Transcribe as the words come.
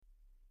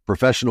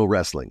Professional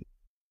wrestling,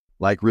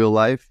 like real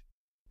life,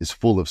 is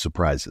full of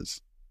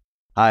surprises.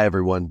 Hi,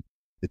 everyone.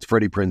 It's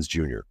Freddie Prinze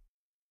Jr.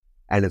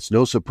 And it's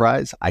no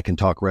surprise I can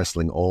talk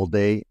wrestling all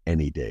day,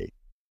 any day.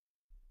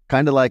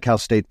 Kind of like how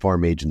State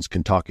Farm agents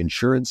can talk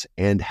insurance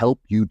and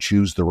help you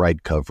choose the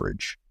right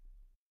coverage.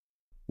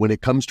 When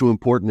it comes to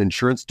important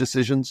insurance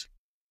decisions,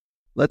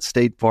 let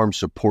State Farm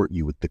support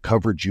you with the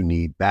coverage you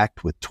need,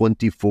 backed with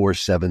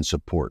 24/7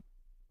 support.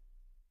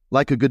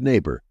 Like a good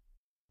neighbor,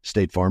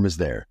 State Farm is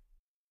there.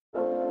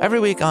 Every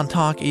week on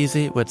Talk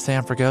Easy with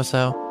Sam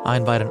Fragoso, I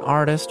invite an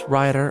artist,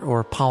 writer,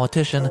 or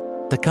politician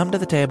to come to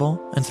the table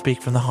and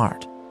speak from the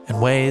heart in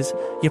ways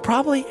you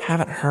probably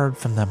haven't heard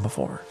from them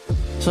before.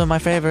 Some of my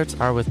favorites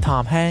are with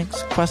Tom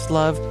Hanks,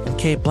 Questlove, and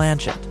Cate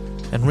Blanchett.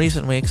 In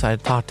recent weeks, I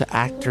talked to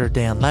actor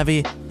Dan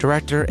Levy,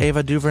 director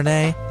Ava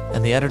DuVernay,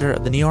 and the editor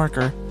of The New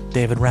Yorker,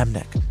 David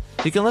Remnick.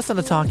 You can listen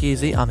to Talk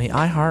Easy on the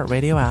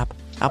iHeartRadio app,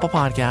 Apple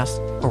Podcasts,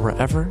 or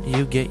wherever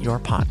you get your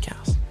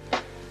podcasts.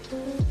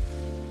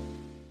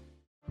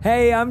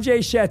 Hey, I'm Jay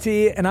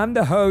Shetty, and I'm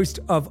the host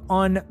of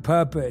On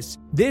Purpose.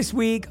 This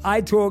week,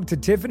 I talked to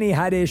Tiffany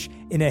Haddish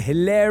in a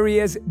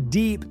hilarious,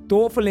 deep,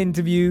 thoughtful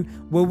interview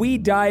where we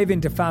dive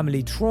into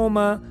family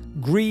trauma,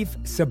 grief,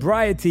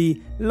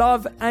 sobriety,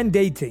 love, and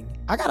dating.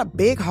 I got a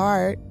big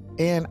heart,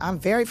 and I'm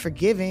very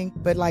forgiving,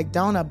 but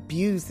don't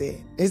abuse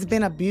it. It's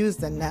been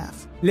abused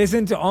enough.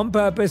 Listen to On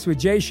Purpose with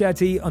Jay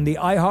Shetty on the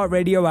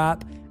iHeartRadio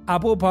app,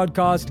 Apple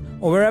Podcast,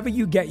 or wherever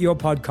you get your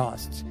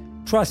podcasts.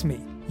 Trust me,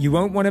 you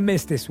won't want to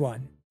miss this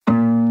one.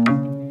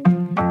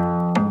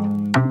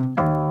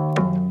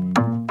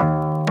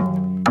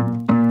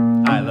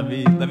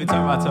 Let me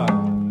talk my talk.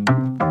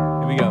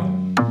 Here we go.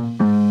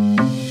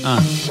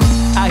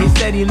 How he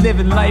said he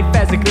living life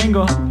as a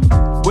gringo,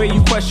 where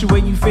you question where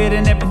you fit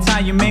and every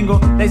time you mingle.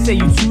 They say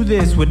you do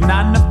this with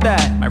not enough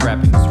that. My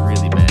rapping is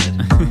really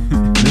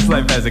bad. This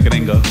life as a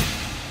gringo.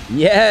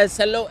 Yes,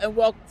 hello and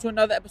welcome to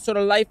another episode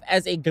of Life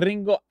as a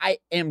Gringo. I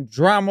am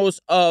Dramos,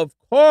 of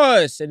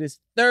course. It is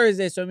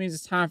Thursday, so it means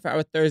it's time for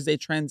our Thursday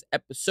Trends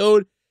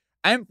episode.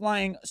 I'm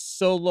flying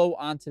solo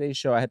on today's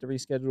show. I had to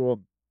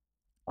reschedule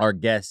our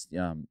guest.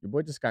 Your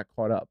boy just got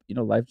caught up.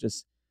 Life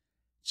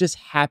just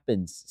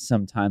happens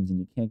sometimes, and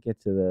you can't get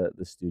to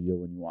the studio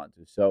when you want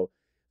to. So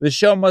the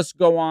show must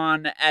go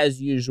on as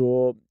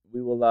usual.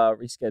 We will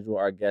reschedule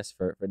our guest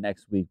for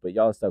next week, but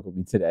y'all are stuck with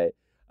me today.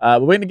 We're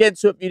going to get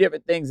into a few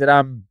different things that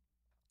I'm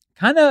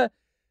I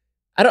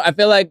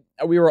feel like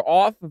we were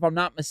off, if I'm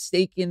not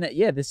mistaken,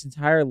 this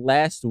entire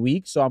last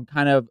week. So I'm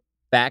kind of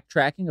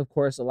backtracking. Of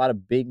course, a lot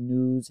of big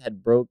news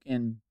had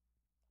broken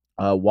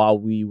while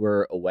we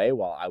were away,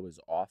 while I was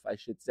off, I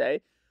should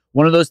say.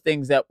 One of those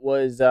things that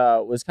was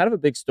kind of a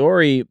big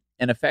story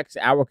and affects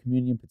our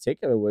community in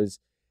particular was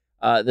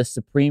the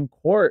Supreme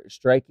Court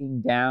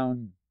striking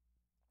down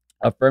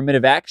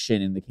affirmative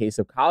action in the case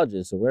of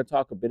colleges. So we're going to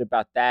talk a bit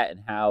about that and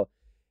how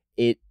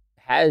it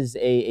has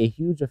a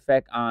huge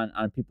effect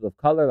on people of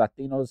color,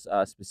 Latinos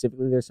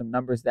specifically. There's some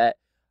numbers that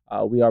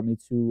We Are Me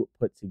Too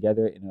put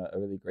together in a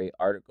really great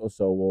article.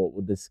 So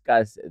we'll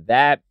discuss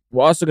that.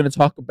 We're also going to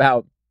talk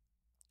about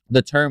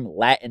the term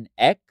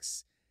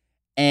LatinX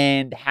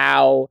and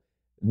how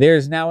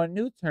there's now a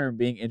new term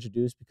being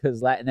introduced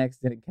because Latinx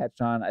didn't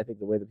catch on, I think,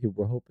 the way that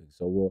people were hoping.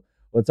 So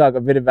we'll talk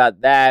a bit about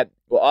that.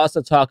 We'll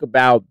also talk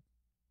about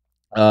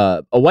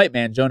a white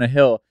man, Jonah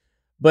Hill.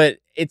 But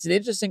it's an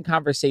interesting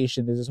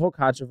conversation. There's this whole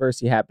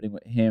controversy happening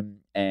with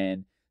him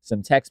and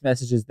some text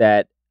messages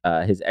that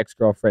his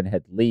ex-girlfriend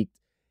had leaked.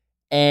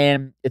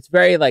 And it's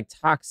very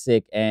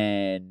toxic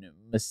and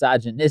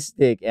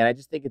misogynistic. And I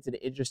just think it's an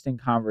interesting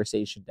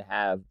conversation to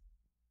have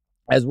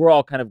as we're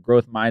all kind of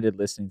growth-minded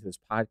listening to this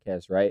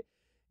podcast, right?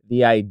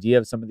 The idea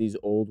of some of these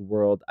old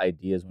world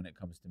ideas when it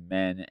comes to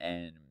men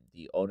and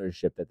the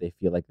ownership that they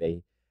feel like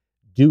they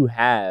do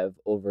have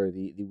over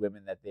the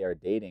women that they are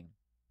dating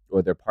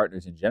or their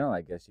partners in general,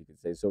 I guess you could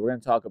say. So we're going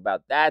to talk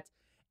about that.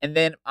 And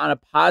then on a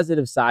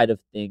positive side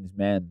of things,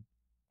 man,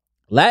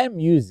 Latin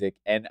music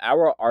and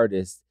our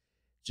artists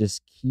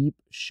just keep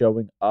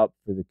showing up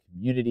for the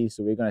community.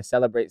 So we're going to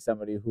celebrate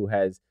somebody who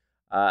has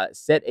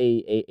set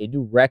a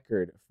new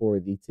record for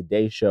the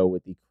Today Show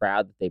with the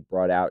crowd that they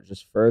brought out,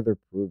 just further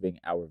proving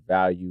our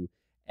value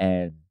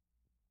and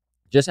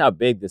just how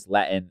big this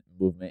Latin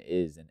movement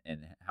is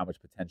and how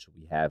much potential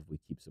we have. We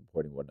keep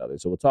supporting one another.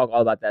 So we'll talk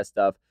all about that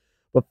stuff.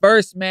 But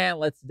first, man,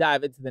 let's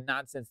dive into the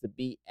nonsense, the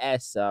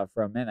BS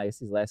from, I guess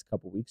these last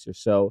couple weeks or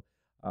so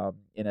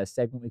in a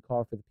segment we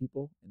call For the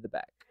People in the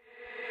Back.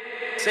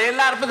 Say it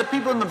louder for the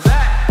people in the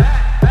back.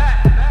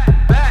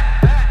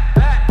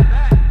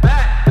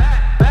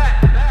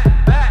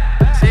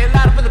 Say it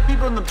louder for the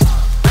people in the back.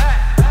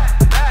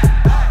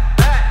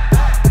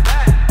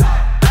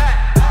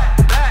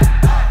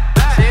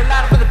 Say it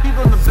louder for the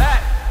people in the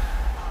back.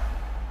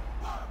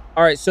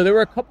 All right, so there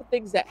were a couple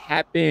things that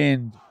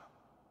happened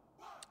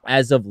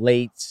as of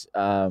late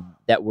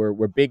that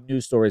were big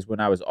news stories when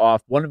I was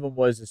off. One of them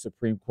was the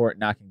Supreme Court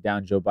knocking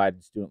down Joe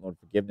Biden's student loan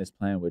forgiveness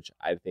plan, which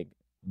I think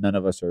none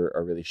of us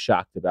are really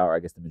shocked about, or I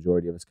guess the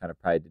majority of us kind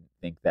of probably didn't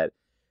think that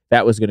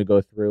that was going to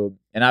go through.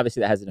 And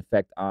obviously that has an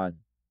effect on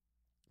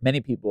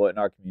many people in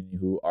our community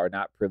who are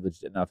not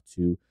privileged enough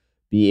to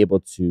be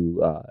able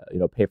to,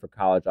 pay for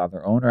college on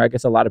their own, or I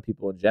guess a lot of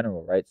people in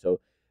general, right? So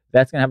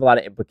that's going to have a lot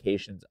of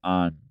implications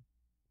on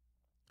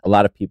a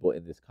lot of people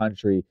in this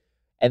country.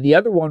 And the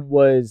other one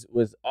was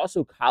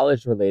also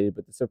college related,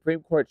 but the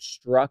Supreme Court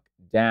struck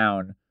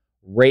down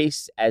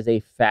race as a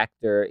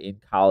factor in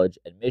college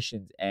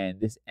admissions,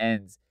 and this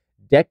ends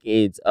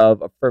decades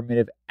of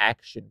affirmative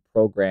action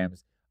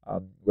programs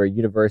where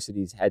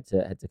universities had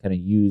to kind of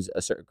use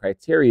a certain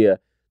criteria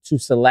to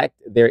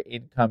select their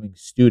incoming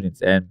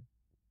students. And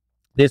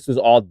this was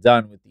all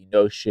done with the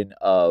notion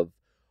of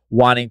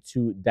wanting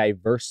to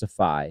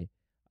diversify,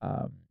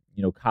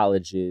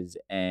 colleges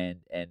and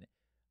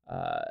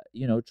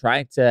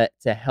trying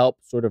to help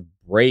sort of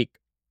break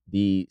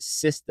the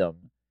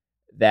system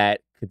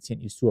that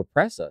continues to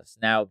oppress us.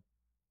 Now,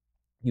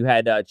 you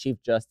had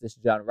Chief Justice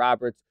John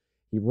Roberts.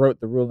 He wrote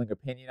the ruling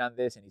opinion on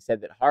this, and he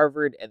said that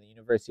Harvard and the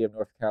University of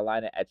North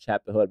Carolina at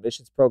Chapel Hill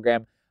admissions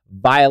program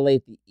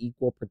violate the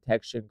Equal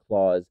Protection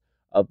Clause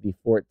of the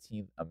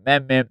 14th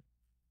Amendment.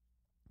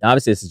 Now,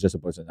 obviously, this is just a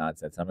bunch of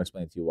nonsense. I'm going to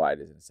explain to you why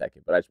it is in a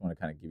second, but I just want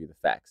to kind of give you the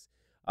facts.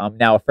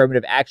 Now,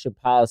 affirmative action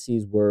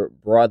policies were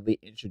broadly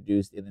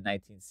introduced in the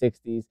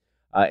 1960s,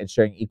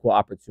 ensuring equal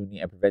opportunity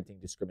and preventing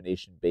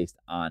discrimination based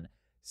on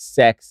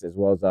sex, as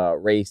well as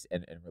race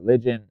and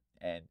religion.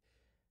 And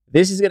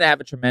this is going to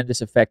have a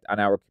tremendous effect on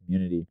our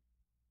community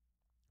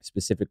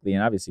specifically,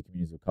 and obviously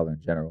communities of color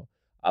in general.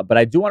 But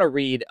I do want to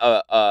read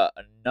a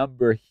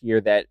number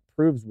here that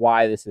proves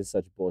why this is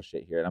such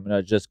bullshit here. And I'm going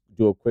to just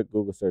do a quick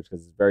Google search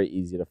because it's very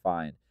easy to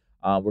find.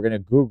 We're going to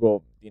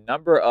Google the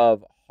number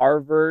of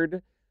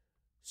Harvard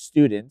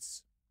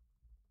students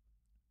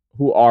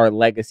who are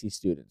legacy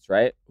students,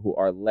 right? Who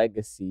are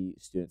legacy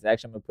students.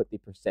 Actually, I'm going to put the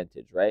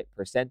percentage, right?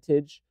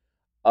 Percentage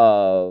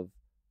of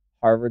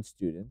Harvard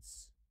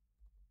students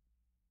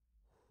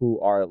who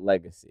are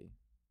legacy.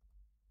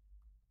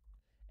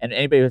 And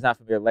anybody who's not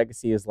familiar,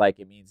 legacy is like,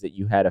 it means that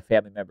you had a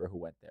family member who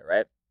went there,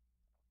 right?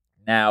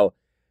 Now,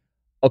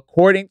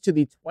 according to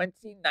the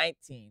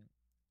 2019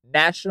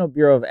 National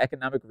Bureau of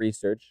Economic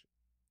Research,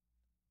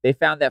 they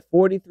found that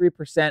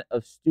 43%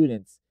 of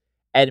students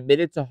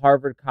admitted to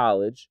Harvard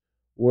College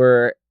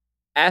were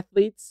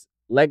athletes,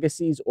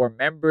 legacies, or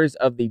members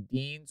of the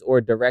dean's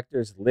or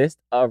director's list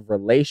of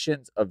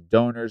relations of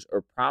donors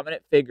or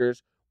prominent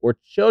figures or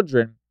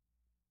children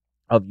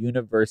of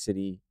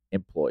university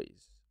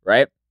employees,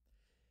 right?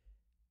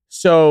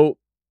 So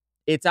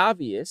it's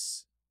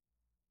obvious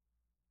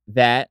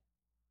that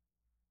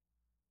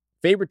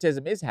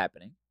favoritism is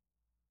happening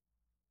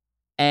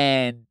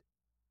and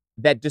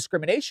that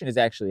discrimination is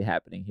actually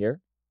happening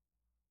here.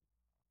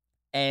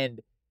 And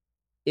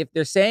if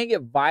they're saying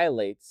it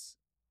violates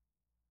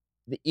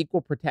the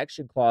Equal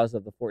Protection Clause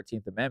of the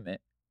 14th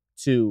Amendment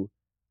to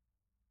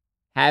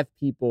have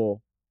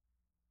people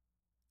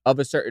of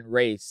a certain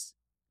race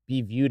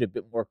be viewed a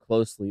bit more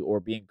closely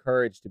or be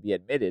encouraged to be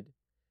admitted,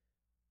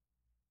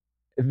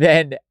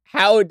 then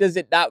how does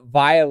it not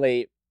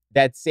violate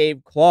that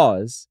same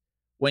clause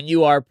when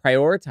you are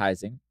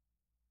prioritizing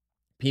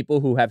people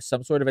who have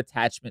some sort of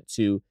attachment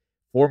to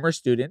former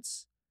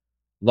students,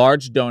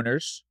 large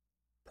donors,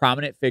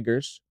 prominent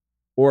figures,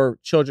 or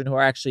children who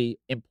are actually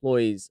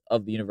employees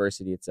of the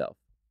university itself?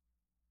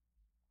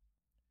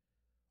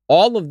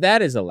 All of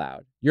that is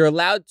allowed. You're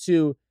allowed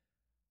to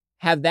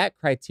have that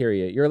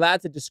criteria. You're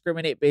allowed to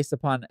discriminate based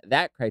upon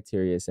that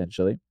criteria,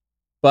 essentially.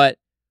 But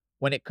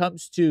when it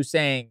comes to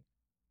saying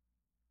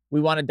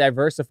we want to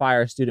diversify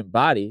our student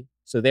body,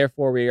 so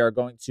therefore we are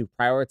going to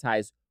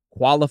prioritize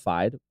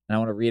qualified, and I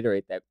want to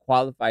reiterate that,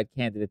 qualified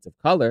candidates of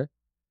color,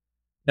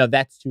 no,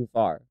 that's too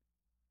far.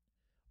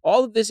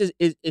 All of this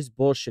is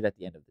bullshit at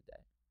the end of the day.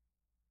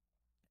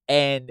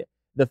 And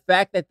the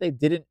fact that they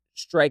didn't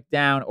strike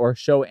down or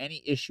show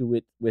any issue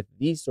with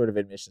these sort of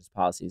admissions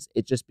policies,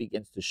 it just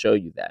begins to show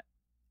you that.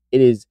 It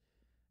is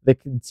the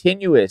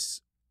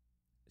continuous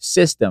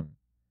system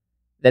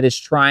that is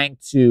trying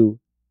to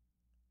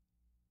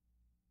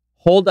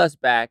hold us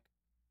back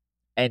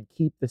and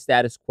keep the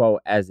status quo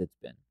as it's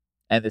been.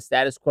 And the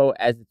status quo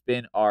as it's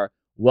been are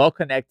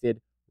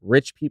well-connected,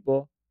 rich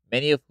people,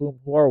 many of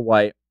whom who are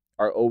white,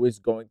 are always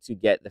going to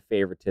get the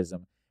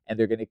favoritism. And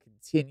they're going to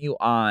continue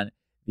on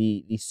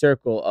the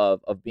circle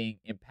of being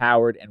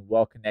empowered and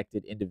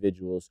well-connected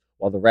individuals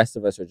while the rest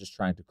of us are just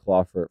trying to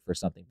claw for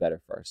something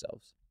better for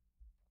ourselves.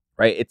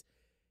 Right?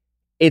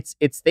 It's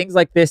things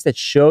like this that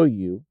show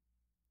you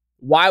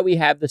why we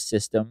have the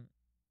system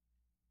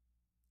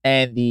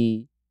and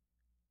the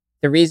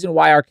reason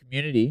why our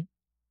community,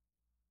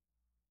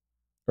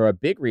 or a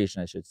big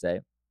reason I should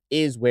say,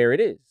 is where it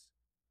is.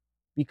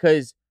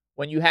 Because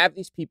when you have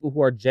these people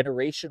who are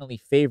generationally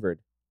favored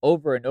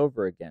over and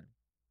over again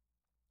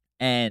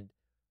and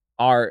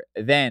are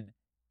then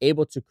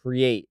able to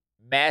create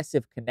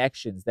massive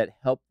connections that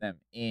help them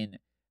in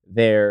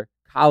their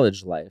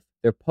college life,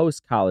 their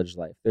post-college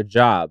life, their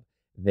job,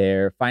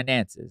 their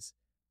finances,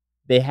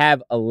 they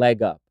have a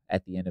leg up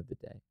at the end of the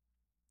day.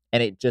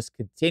 And it just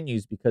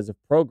continues because of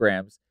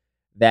programs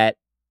that,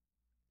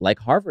 like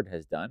Harvard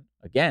has done,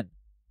 again,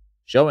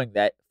 showing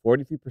that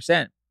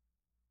 43%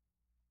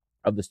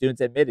 of the students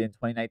admitted in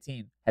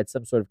 2019 had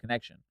some sort of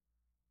connection.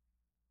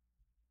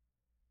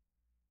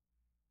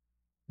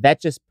 That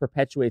just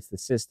perpetuates the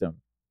system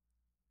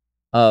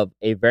of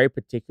a very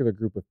particular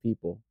group of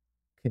people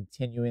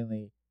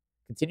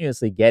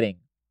continuously getting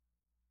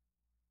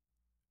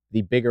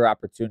the bigger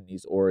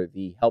opportunities or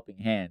the helping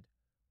hand,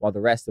 while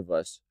the rest of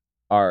us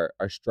are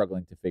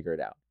struggling to figure it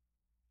out.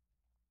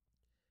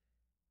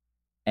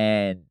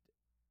 And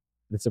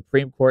the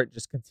Supreme Court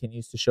just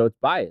continues to show its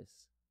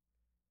bias.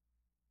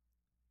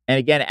 And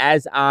again,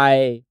 as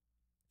I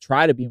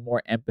try to be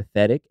more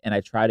empathetic and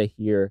I try to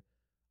hear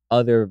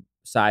other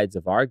sides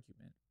of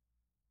argument,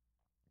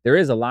 there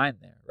is a line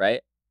there,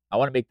 right? I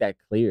want to make that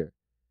clear,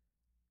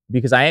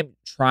 because I am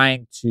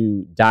trying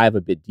to dive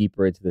a bit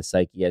deeper into the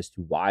psyche as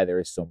to why there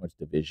is so much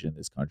division in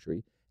this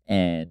country,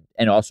 and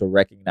also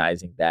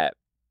recognizing that,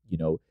 you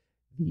know,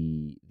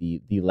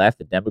 the left,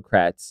 the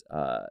Democrats,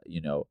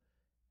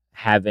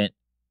 haven't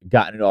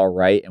gotten it all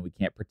right, and we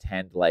can't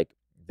pretend like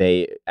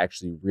they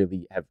actually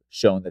really have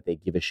shown that they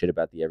give a shit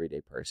about the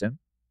everyday person.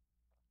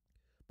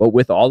 But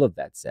with all of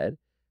that said,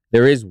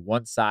 there is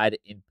one side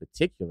in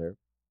particular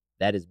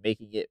that is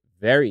making it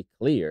very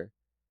clear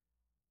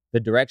the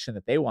direction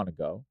that they want to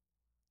go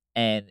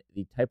and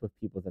the type of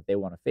people that they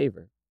want to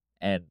favor.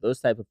 And those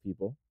type of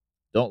people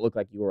don't look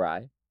like you or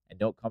I, and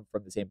don't come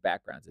from the same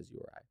backgrounds as you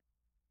or I.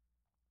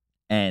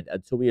 And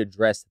until we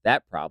address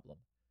that problem,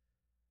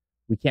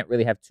 we can't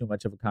really have too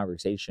much of a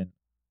conversation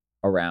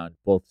around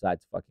both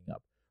sides fucking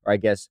up. Or I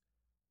guess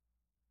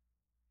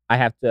I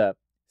have to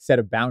set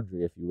a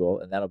boundary, if you will,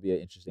 and that'll be an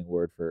interesting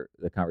word for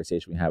the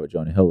conversation we have with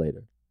Jonah Hill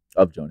later.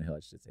 Of Jonah Hill, I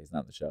should say. He's not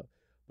on the show.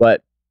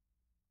 But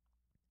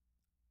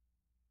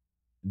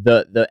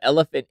the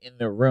elephant in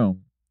the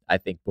room, I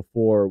think,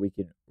 before we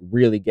can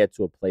really get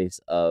to a place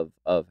of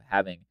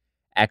having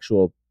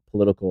actual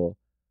political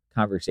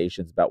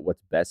conversations about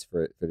what's best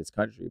for this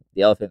country,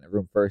 the elephant in the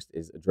room first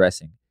is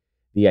addressing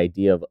the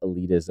idea of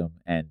elitism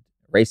and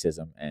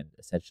racism, and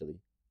essentially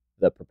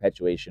the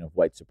perpetuation of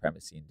white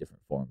supremacy in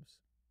different forms.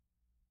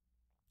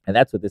 And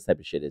that's what this type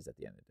of shit is at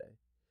the end of the day.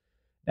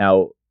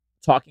 Now,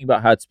 talking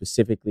about how it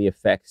specifically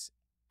affects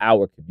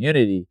our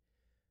community,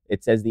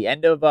 it says the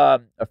end of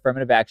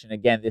affirmative action.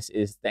 Again, this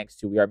is thanks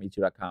to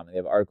wearemetoo.com. And they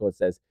have an article that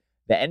says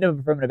the end of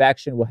affirmative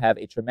action will have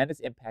a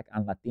tremendous impact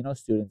on Latino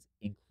students,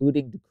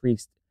 including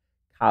decreased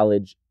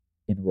college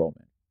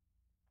enrollment.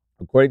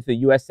 According to the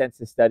U.S.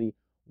 Census study,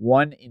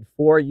 1 in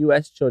 4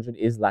 U.S. children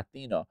is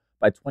Latino.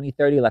 By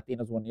 2030,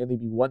 Latinos will nearly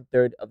be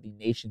 1/3 of the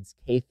nation's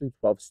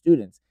K-12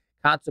 students.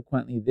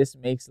 Consequently, this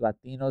makes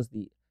Latinos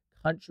the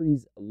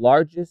country's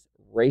largest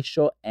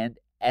racial and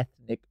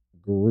ethnic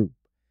group.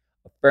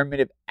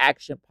 Affirmative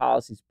action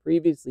policies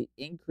previously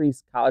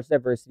increased college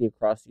diversity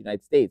across the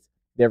United States.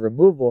 Their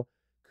removal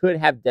could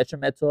have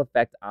detrimental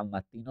effect on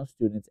Latino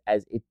students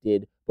as it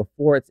did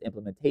before its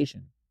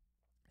implementation.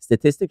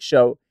 Statistics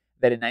show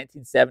that in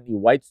 1970,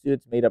 white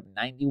students made up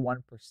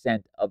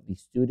 91% of the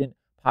student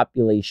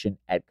population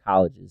at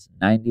colleges.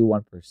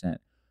 91%.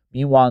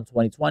 Meanwhile, in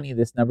 2020,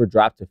 this number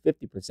dropped to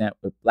 50%,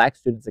 with black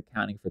students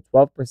accounting for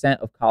 12%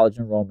 of college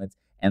enrollments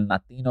and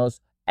Latinos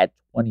at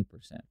 20%.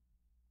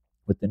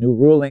 With the new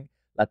ruling,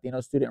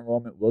 Latino student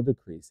enrollment will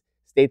decrease.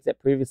 States that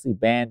previously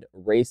banned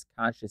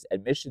race-conscious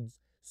admissions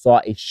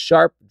saw a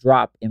sharp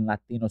drop in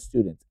Latino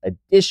students.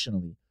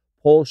 Additionally,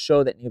 polls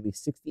show that nearly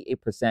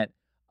 68%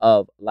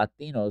 of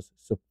Latinos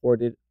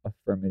supported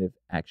affirmative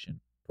action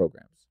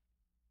programs.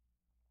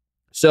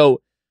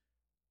 So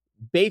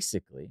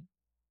basically,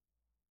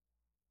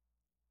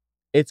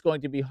 it's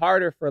going to be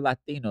harder for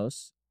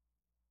Latinos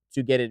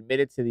to get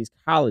admitted to these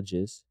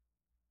colleges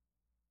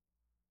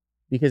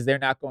because they're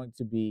not going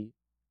to be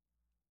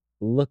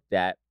looked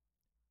at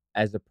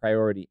as a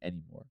priority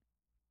anymore.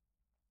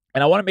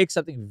 And I want to make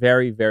something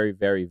very, very,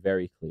 very,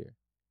 very clear.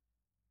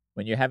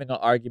 When you're having an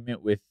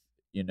argument with,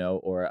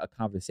 or a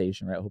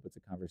conversation, right? I hope it's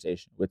a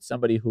conversation with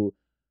somebody who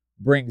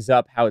brings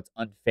up how it's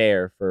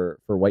unfair for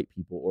white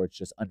people, or it's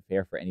just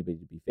unfair for anybody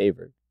to be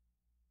favored,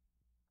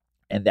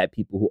 and that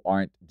people who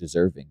aren't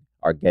deserving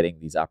are getting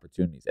these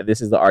opportunities. And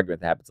this is the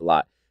argument that happens a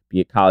lot, be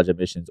it college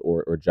admissions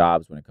or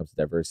jobs when it comes to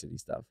diversity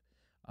stuff.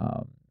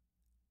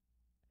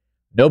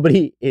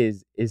 Nobody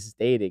is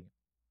stating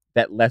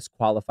that less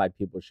qualified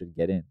people should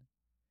get in.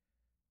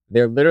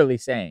 They're literally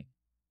saying,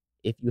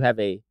 if you have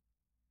a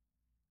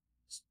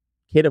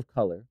kid of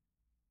color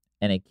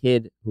and a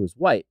kid who is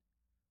white,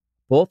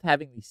 both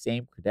having the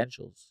same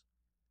credentials,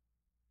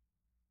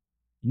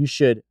 you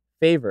should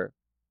favor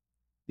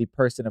the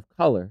person of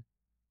color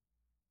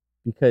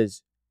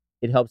because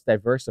it helps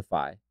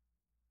diversify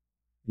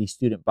the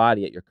student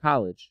body at your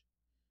college.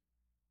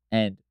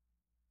 And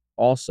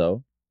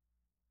also,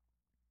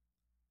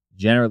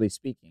 generally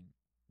speaking,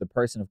 the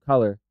person of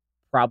color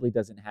probably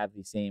doesn't have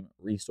the same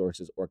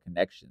resources or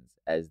connections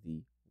as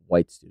the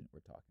white student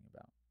we're talking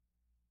about.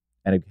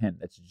 And again,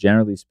 that's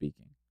generally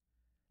speaking.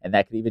 And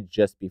that could even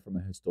just be from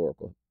a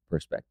historical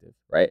perspective,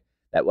 right?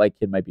 That white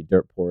kid might be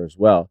dirt poor as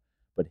well,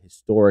 but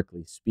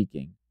historically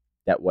speaking,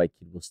 that white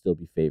kid will still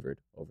be favored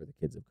over the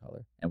kids of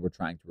color. And we're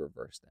trying to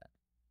reverse that.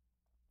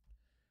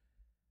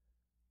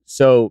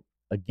 So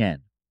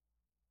again,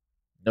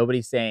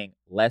 nobody's saying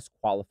less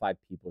qualified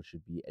people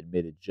should be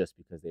admitted just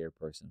because they are a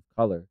person of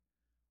color.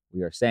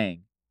 We are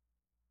saying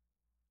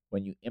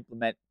when you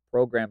implement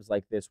programs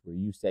like this, where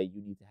you say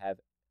you need to have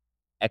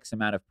X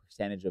amount of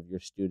percentage of your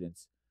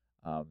students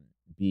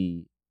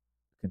be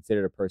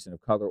considered a person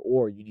of color,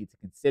 or you need to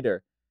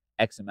consider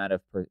X amount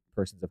of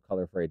persons of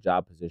color for a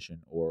job position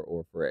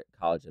or for a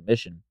college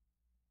admission,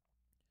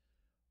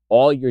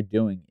 all you're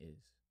doing is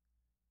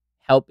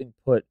helping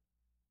put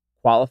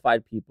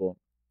qualified people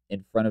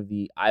in front of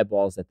the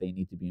eyeballs that they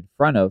need to be in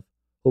front of,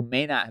 who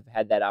may not have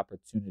had that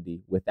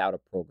opportunity without a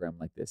program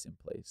like this in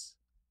place.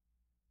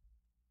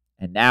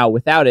 And now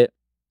without it,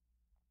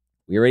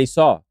 we already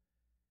saw.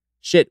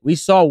 We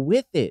saw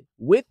with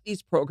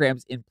these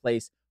programs in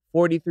place,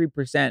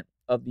 43%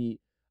 of the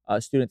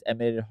students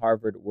admitted at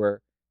Harvard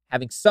were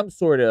having some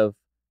sort of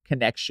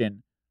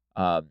connection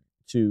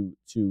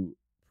to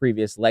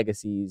previous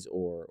legacies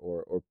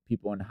or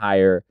people in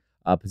higher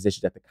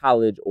positions at the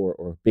college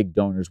or big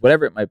donors,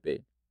 whatever it might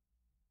be.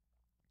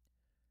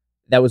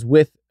 That was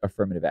with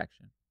affirmative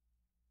action.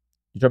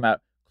 You're talking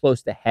about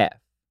close to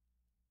half.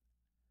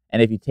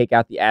 And if you take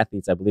out the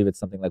athletes, I believe it's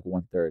something like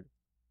 1/3.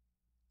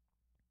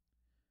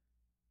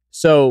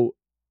 So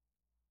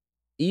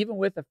even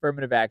with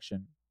affirmative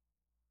action,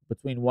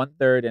 between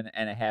 1/3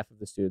 and a half of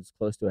the students,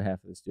 close to a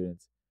half of the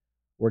students,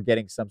 were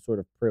getting some sort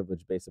of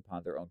privilege based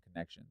upon their own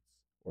connections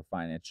or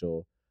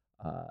financial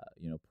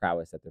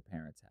prowess that their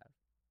parents have.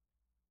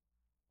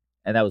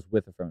 And that was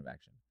with affirmative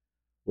action.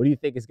 What do you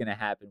think is going to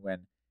happen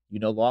when you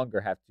no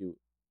longer have to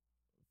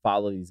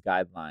follow these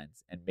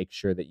guidelines and make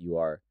sure that you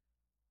are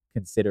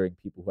considering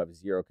people who have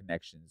zero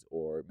connections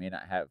or may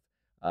not have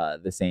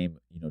the same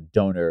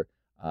donor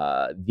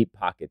deep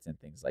pockets and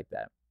things like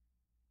that?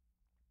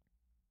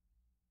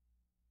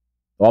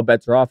 All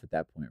bets are off at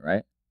that point,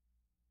 right?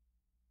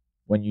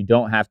 When you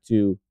don't have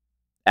to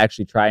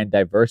actually try and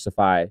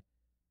diversify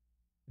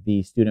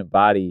the student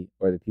body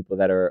or the people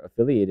that are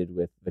affiliated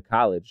with the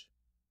college,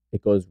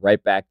 it goes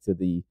right back to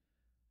the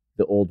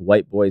old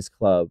white boys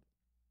club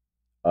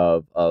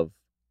of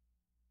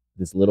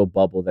this little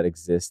bubble that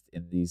exists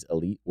in these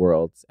elite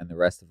worlds, and the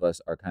rest of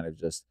us are kind of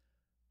just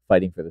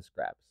fighting for the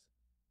scraps.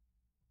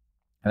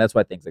 And that's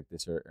why things like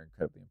this are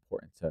incredibly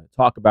important to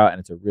talk about, and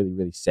it's a really,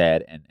 really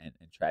sad and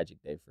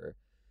tragic day for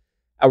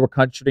our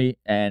country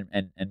and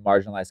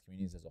marginalized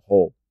communities as a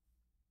whole.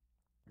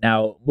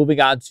 Now, moving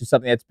on to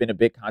something that's been a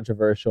bit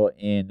controversial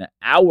in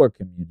our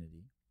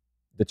community,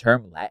 the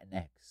term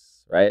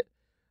Latinx, right?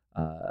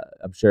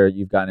 I'm sure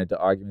you've gotten into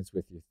arguments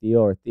with your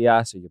Theo or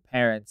Theos or your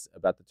parents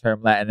about the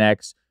term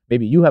Latinx.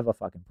 Maybe you have a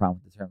fucking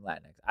problem with the term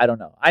Latinx. I don't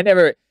know.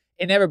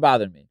 It never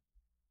bothered me.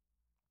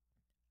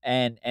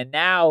 And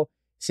now,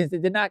 since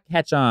it did not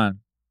catch on,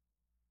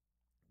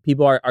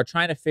 people are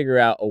trying to figure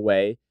out a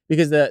way,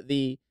 because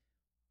the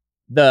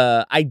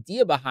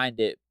idea behind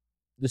it,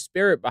 the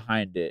spirit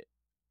behind it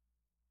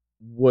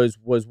was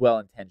well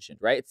intentioned,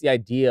 right? It's the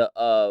idea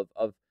of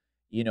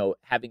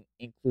having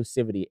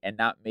inclusivity and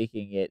not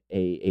making it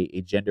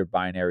a gender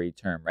binary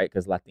term, right?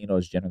 Because Latino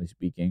is, generally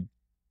speaking,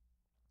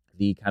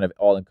 the kind of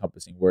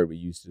all-encompassing word we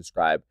use to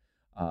describe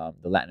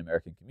the Latin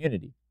American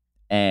community.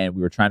 And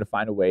we were trying to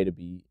find a way to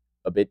be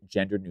a bit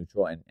gender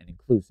neutral and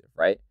inclusive,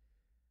 right?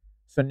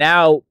 So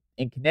now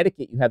in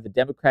Connecticut, you have the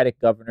Democratic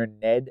governor,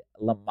 Ned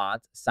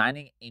Lamont,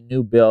 signing a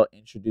new bill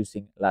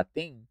introducing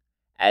Latin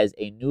as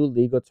a new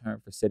legal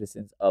term for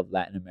citizens of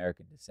Latin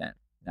American descent.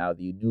 Now,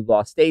 the new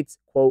law states,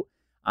 quote,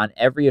 on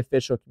every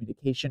official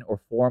communication or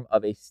form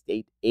of a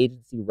state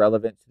agency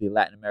relevant to the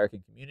Latin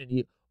American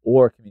community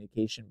or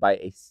communication by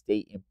a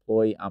state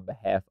employee on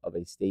behalf of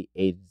a state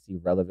agency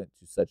relevant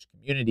to such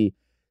community,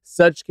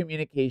 such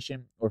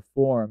communication or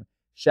form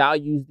shall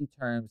use the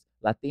terms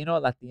Latino,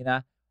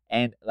 Latina,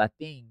 and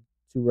Latin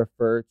to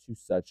refer to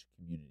such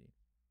community.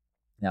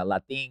 Now,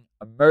 Latin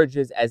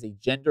emerges as a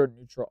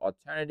gender-neutral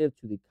alternative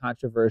to the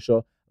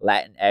controversial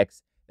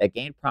LatinX that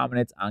gained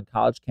prominence on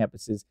college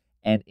campuses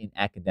and in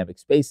academic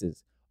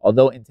spaces.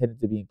 Although intended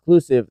to be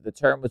inclusive, the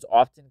term was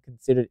often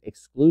considered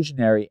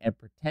exclusionary and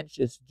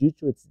pretentious due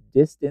to its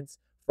distance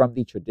from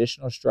the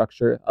traditional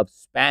structure of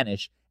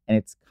Spanish and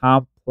its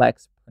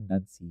complex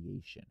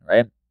pronunciation,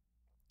 right?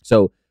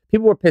 So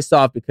people were pissed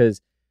off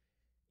because,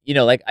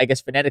 I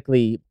guess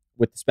phonetically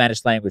with the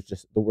Spanish language,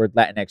 just the word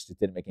Latinx just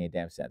didn't make any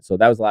damn sense. So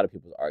that was a lot of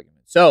people's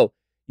argument. So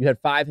you had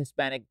 5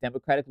 Hispanic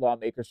Democratic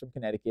lawmakers from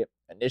Connecticut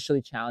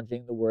initially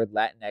challenging the word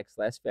Latinx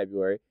last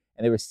February,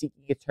 and they were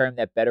seeking a term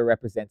that better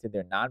represented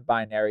their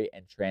non-binary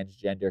and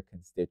transgender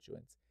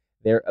constituents.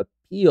 Their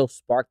appeal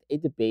sparked a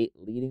debate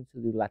leading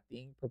to the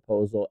Latin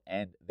proposal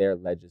and their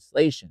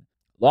legislation.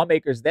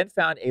 Lawmakers then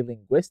found a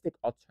linguistic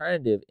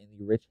alternative in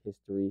the rich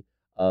history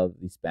of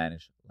the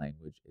Spanish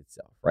language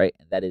itself, right?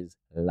 And that is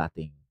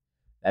Latin.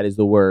 That is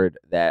the word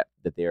that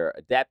they're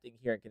adapting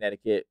here in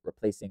Connecticut,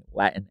 replacing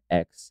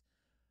Latinx.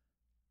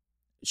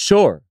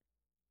 Sure,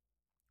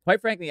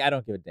 quite frankly, I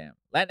don't give a damn.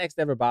 Latinx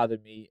never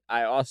bothered me.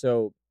 I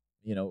also,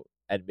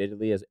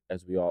 admittedly,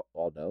 as we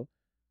all know,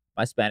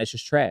 my Spanish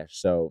is trash.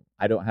 So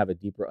I don't have a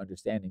deeper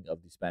understanding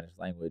of the Spanish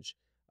language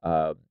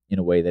in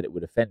a way that it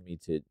would offend me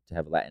to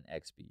have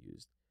Latinx be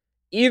used.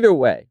 Either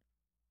way,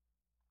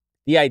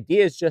 the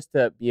idea is just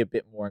to be a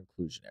bit more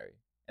inclusionary.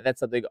 And that's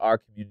something our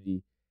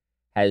community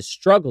has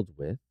struggled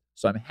with.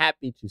 So I'm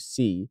happy to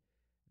see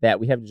that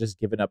we haven't just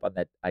given up on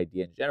that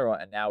idea in general.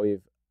 And now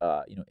we've,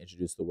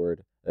 introduced the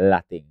word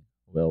Latin,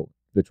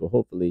 which will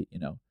hopefully,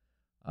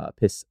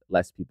 piss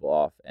less people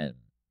off and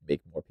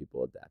make more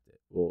people adapt it.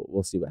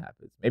 We'll see what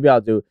happens. Maybe I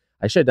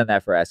should have done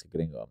that for Ask a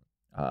Gringo.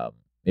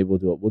 Maybe we'll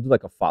do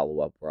like a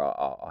follow-up where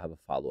I'll have a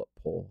follow-up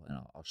poll and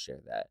I'll share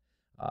that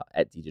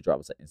at DJ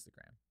Dramas on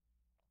Instagram.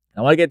 And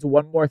I want to get to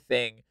one more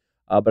thing,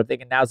 but I'm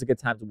thinking now's a good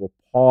time we'll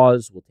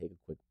pause. We'll take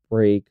a quick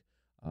break,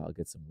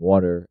 get some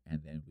water,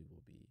 and then we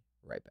will be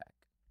right back.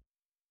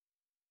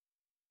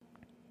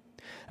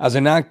 As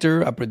an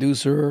actor, a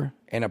producer,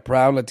 and a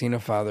proud Latino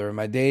father,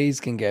 my days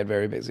can get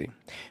very busy,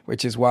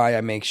 which is why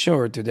I make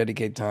sure to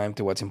dedicate time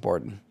to what's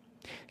important,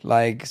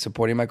 like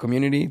supporting my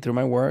community through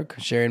my work,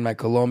 sharing my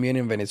Colombian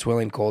and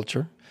Venezuelan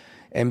culture,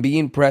 and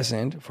being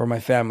present for my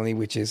family,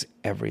 which is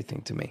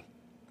everything to me.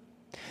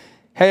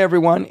 Hey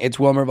everyone, it's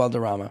Wilmer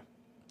Valderrama,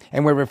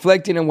 and we're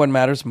reflecting on what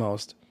matters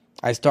most.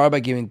 I start by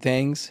giving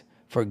thanks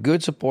for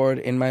good support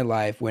in my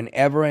life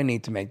whenever I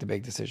need to make the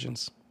big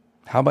decisions.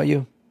 How about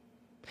you?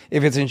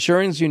 If it's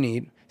insurance you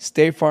need,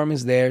 State Farm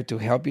is there to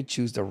help you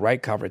choose the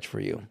right coverage for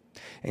you.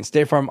 And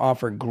State Farm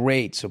offers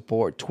great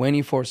support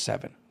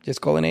 24/7.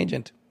 Just call an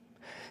agent.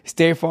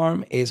 State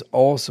Farm is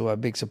also a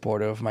big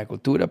supporter of my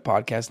Cultura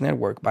podcast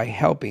network by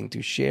helping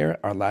to share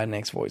our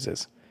Latinx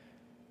voices.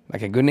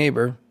 Like a good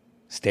neighbor,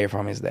 State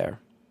Farm is there.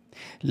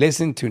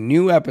 Listen to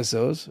new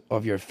episodes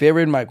of your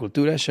favorite My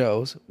Cultura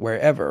shows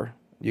wherever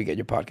you get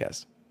your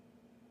podcasts.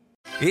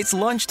 It's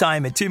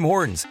lunchtime at Tim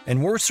Hortons,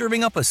 and we're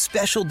serving up a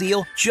special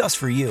deal just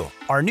for you.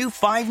 Our new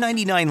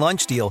 $5.99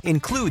 lunch deal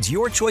includes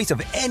your choice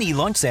of any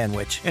lunch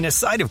sandwich and a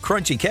side of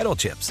crunchy kettle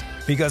chips.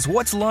 Because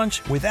what's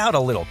lunch without a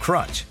little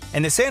crunch?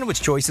 And the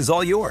sandwich choice is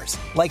all yours,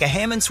 like a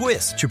ham and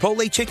Swiss,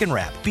 Chipotle chicken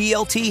wrap,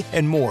 BLT,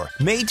 and more,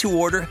 made to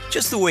order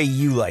just the way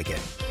you like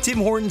it. Tim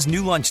Hortons'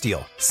 new lunch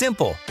deal.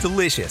 Simple,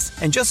 delicious,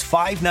 and just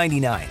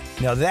 $5.99.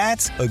 Now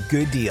that's a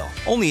good deal.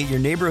 Only at your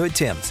neighborhood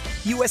Tim's.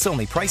 U.S.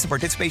 only. Price and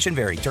participation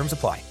vary. Terms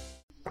apply.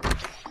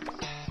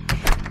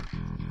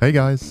 Hey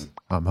guys,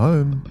 I'm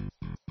home.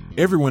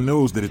 Everyone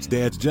knows that it's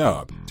Dad's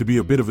job to be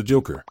a bit of a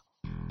joker.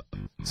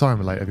 Sorry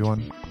I'm late,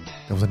 everyone.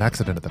 There was an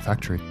accident at the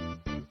factory.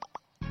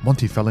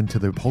 Monty fell into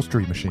the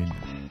upholstery machine.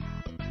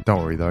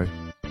 Don't worry though,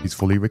 he's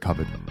fully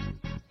recovered.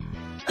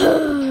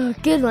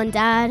 Good one,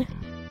 Dad.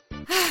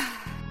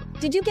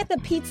 Did you get the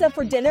pizza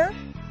for dinner?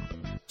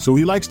 So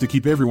he likes to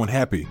keep everyone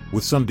happy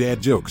with some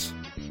dad jokes.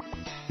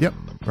 Yep,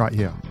 right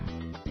here.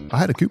 I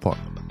had a coupon,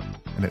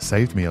 and it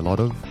saved me a lot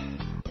of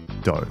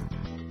dough.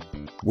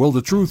 Well,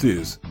 the truth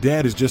is,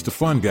 Dad is just a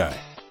fun guy.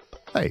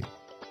 Hey,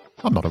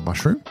 I'm not a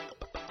mushroom.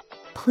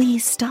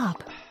 Please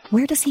stop.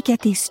 Where does he get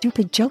these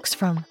stupid jokes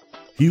from?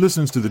 He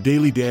listens to the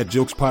Daily Dad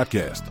Jokes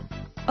podcast.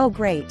 Oh,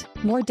 great.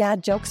 More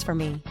dad jokes for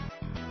me.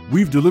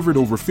 We've delivered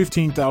over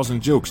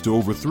 15,000 jokes to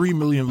over 3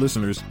 million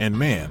listeners, and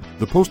man,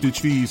 the postage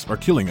fees are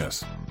killing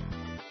us.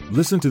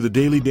 Listen to the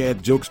Daily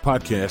Dad Jokes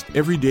podcast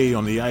every day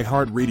on the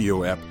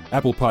iHeartRadio app,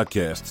 Apple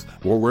Podcasts,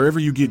 or wherever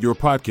you get your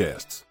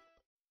podcasts.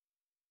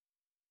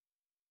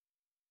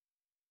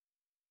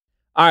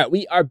 All right,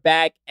 we are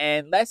back,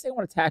 and last thing I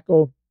want to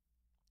tackle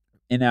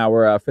in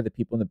our For the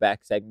People in the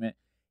Back segment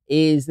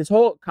is this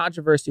whole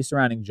controversy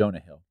surrounding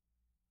Jonah Hill.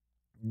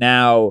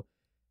 Now,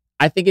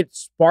 I think it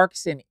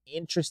sparks an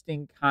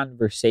interesting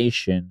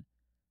conversation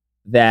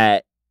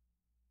that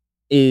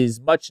is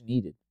much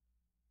needed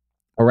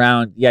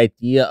around the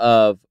idea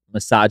of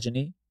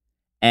misogyny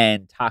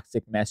and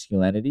toxic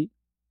masculinity,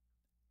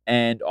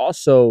 and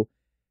also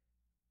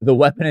the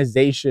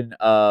weaponization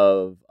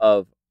of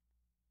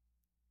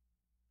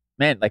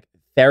like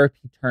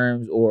therapy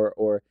terms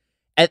or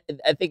I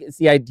think it's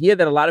the idea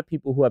that a lot of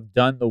people who have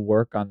done the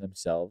work on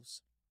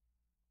themselves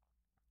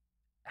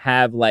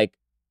have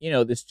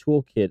this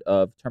toolkit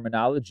of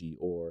terminology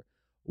or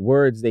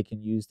words they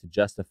can use to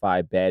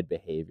justify bad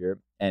behavior.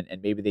 And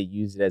maybe they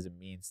use it as a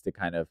means to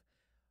kind of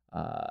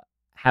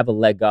have a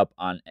leg up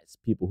on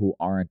people who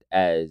aren't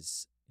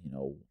as,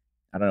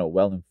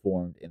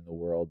 well-informed in the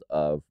world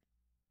of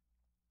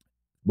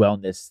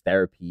wellness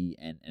therapy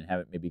and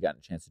haven't maybe gotten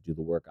a chance to do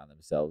the work on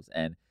themselves,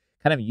 and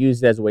kind of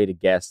use it as a way to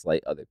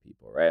gaslight other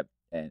people, right?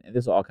 And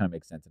this will all kind of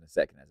make sense in a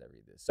second as I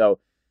read this. So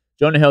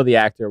Jonah Hill, the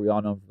actor, we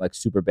all know him from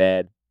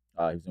Superbad.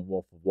 He was in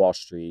Wolf of Wall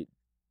Street.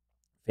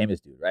 Famous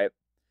dude, right?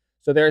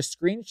 So there are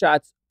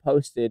screenshots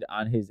posted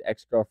on his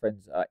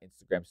ex-girlfriend's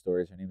Instagram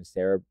stories. Her name is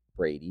Sarah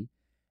Brady.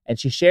 And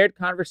she shared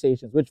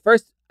conversations, which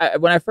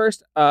when I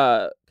first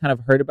kind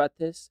of heard about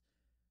this,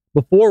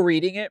 before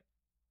reading it,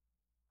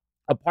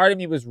 a part of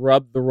me was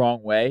rubbed the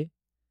wrong way.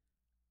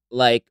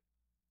 Like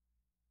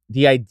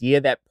the idea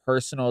that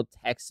personal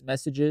text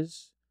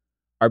messages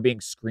are being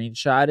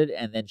screenshotted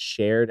and then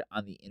shared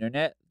on the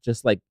internet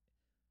just like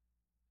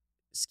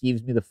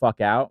skeeves me the fuck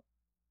out.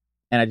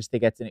 And I just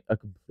think that's a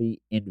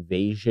complete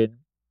invasion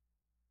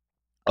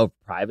of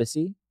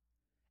privacy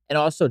and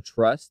also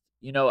trust.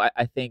 You know,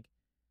 I think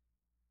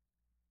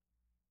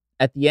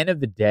at the end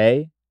of the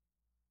day,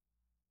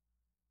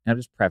 and I'm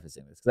just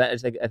prefacing this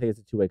because I think it's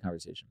a two-way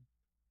conversation.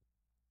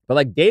 But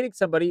like dating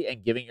somebody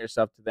and giving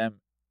yourself to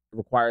them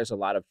requires a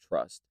lot of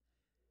trust.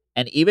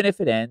 And even if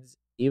it ends,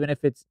 even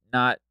if it's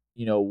not,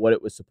 you know, what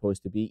it was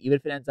supposed to be, even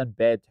if it ends on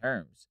bad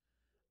terms,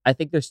 I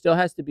think there still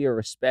has to be a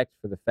respect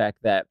for the fact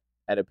that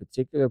at a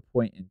particular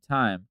point in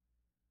time,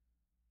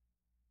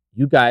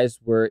 you guys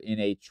were in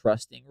a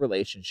trusting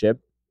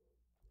relationship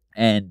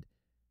and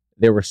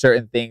there were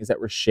certain things that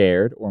were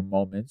shared or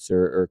moments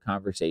or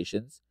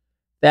conversations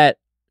that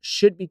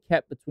should be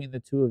kept between the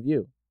two of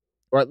you,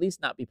 or at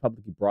least not be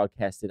publicly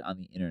broadcasted on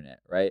the internet,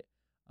 right?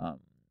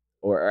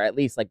 Or at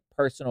least like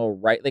personal,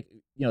 right? Like,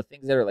 you know,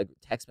 things that are like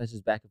text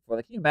messages back and forth.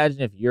 Like, can you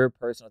imagine if your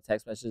personal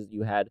text messages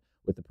you had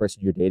with the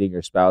person you're dating,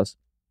 your spouse,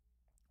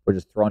 were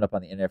just thrown up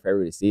on the internet for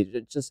everybody to see?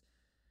 It just,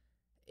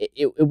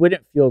 it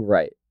wouldn't feel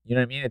right. You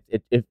know what I mean?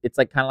 It's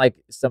like kind of like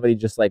somebody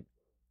just like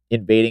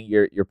invading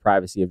your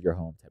privacy of your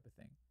home type of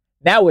thing.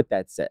 Now, with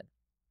that said,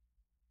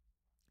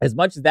 as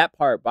much as that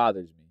part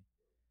bothers me,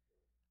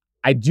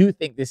 I do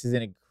think this is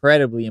an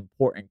incredibly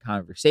important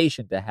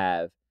conversation to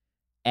have.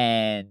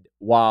 And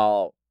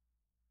while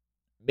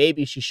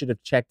maybe she should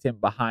have checked him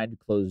behind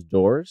closed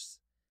doors,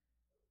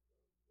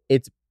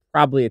 it's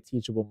probably a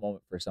teachable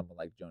moment for someone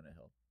like Jonah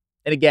Hill.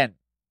 And again,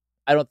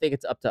 I don't think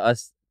it's up to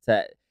us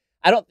to,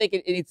 I don't think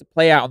it needs to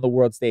play out on the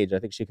world stage. I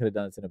think she could have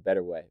done this in a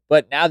better way.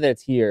 But now that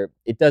it's here,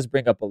 it does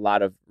bring up a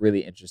lot of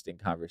really interesting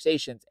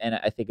conversations. And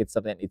I think it's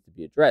something that needs to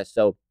be addressed.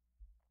 So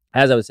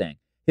as I was saying,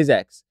 his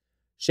ex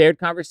shared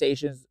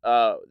conversations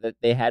that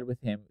they had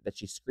with him that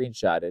she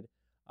screenshotted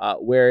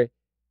where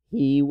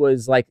he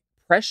was like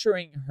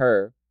pressuring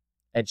her,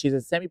 and she's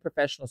a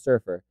semi-professional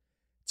surfer,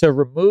 to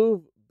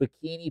remove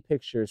bikini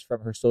pictures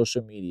from her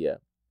social media.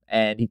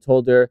 And he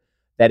told her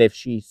that if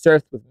she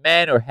surfed with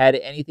men or had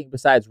anything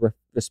besides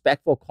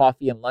respectful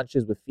coffee and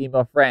lunches with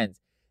female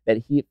friends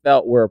that he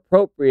felt were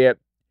appropriate,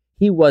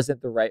 he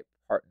wasn't the right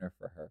partner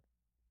for her.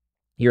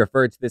 He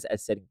referred to this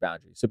as setting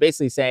boundaries. So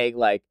basically saying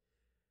like,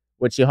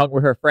 when she hung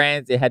with her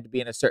friends, it had to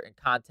be in a certain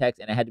context,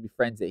 and it had to be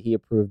friends that he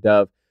approved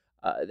of,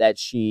 that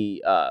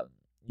she,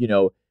 you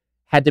know,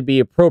 had to be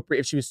appropriate.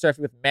 If she was surfing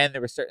with men,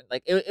 there were certain,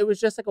 like, it was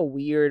just like a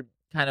weird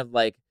kind of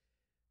like,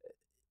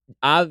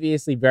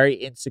 obviously very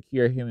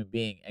insecure human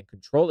being and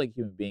controlling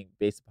human being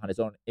based upon his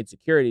own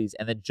insecurities,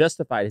 and then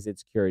justified his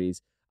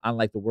insecurities on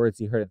like the words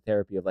he heard in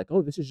therapy of like,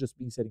 oh, this is just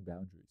me setting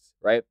boundaries,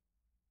 right?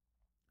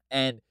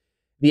 And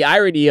the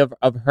irony of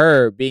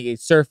her being a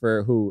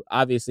surfer who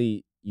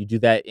obviously you do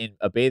that in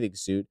a bathing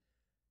suit,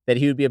 that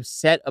he would be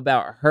upset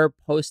about her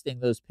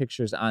posting those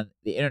pictures on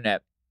the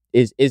internet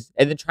is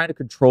and then trying to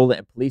control it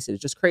and police it is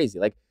just crazy.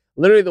 Like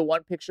literally the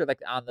one picture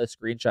like on the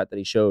screenshot that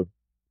he showed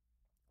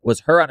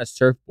was her on a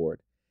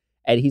surfboard.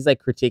 And he's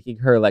like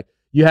critiquing her, like,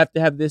 you have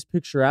to have this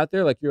picture out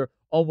there, like you're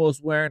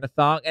almost wearing a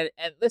thong. And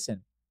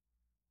listen,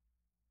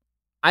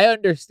 I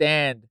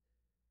understand,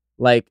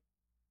 like,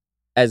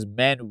 as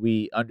men,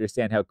 we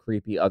understand how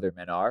creepy other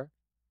men are.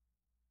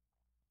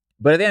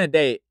 But at the end of the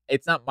day,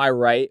 it's not my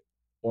right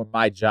or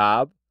my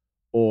job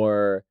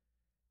or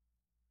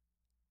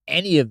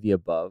any of the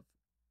above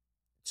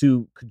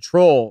to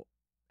control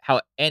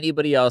how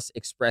anybody else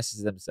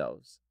expresses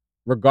themselves,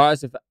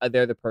 regardless if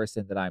they're the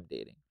person that I'm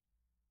dating.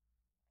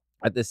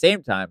 At the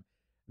same time,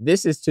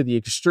 this is to the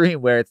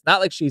extreme where it's not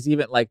like she's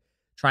even like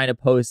trying to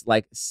post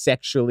like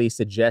sexually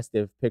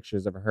suggestive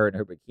pictures of her in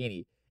her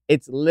bikini.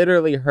 It's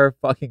literally her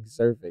fucking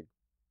surfing.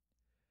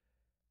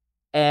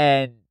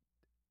 And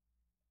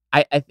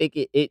I think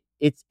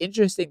it's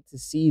interesting to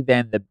see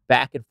then the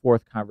back and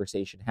forth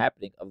conversation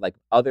happening of like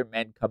other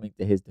men coming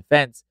to his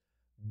defense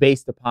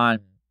based upon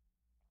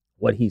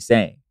what he's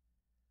saying,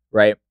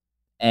 right?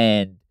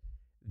 And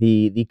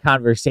the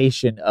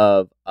conversation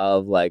of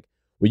like,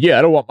 well, yeah,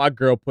 I don't want my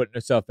girl putting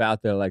herself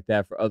out there like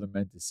that for other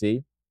men to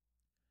see.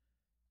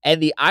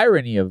 And the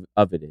irony of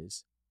it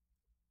is,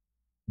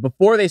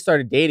 before they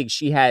started dating,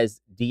 she has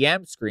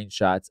DM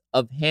screenshots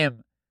of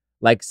him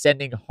like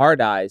sending hard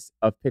eyes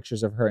of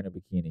pictures of her in a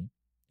bikini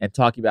and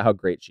talking about how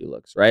great she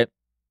looks, right?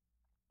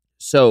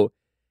 So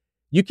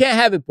you can't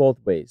have it both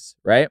ways,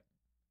 right?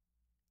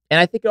 And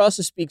I think it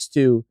also speaks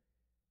to,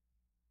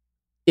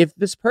 if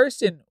this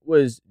person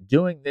was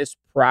doing this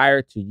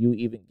prior to you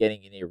even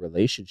getting in a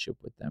relationship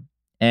with them,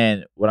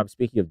 and what I'm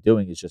speaking of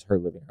doing is just her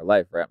living her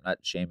life, right? I'm not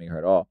shaming her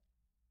at all.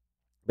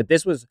 But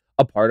this was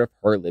a part of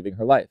her living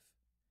her life.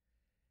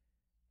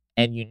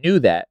 And you knew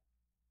that,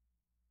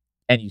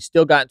 and you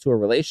still got into a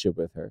relationship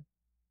with her,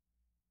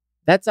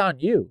 that's on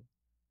you.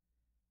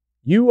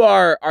 You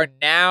are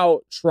now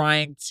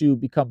trying to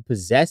become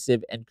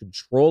possessive and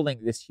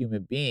controlling this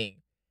human being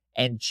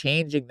and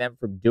changing them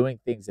from doing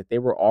things that they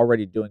were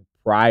already doing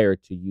prior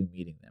to you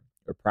meeting them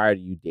or prior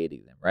to you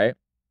dating them, right?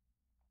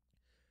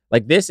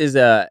 Like this is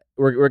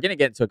we're gonna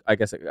get into I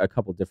guess a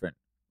couple different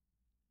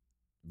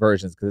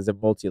versions because it's a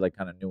multi like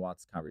kind of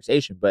nuanced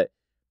conversation. But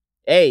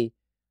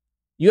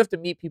you have to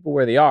meet people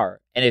where they are,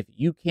 and if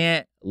you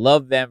can't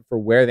love them for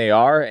where they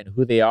are and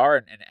who they are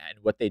and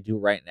what they do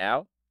right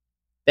now,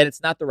 then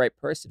it's not the right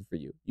person for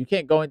you. You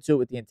can't go into it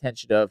with the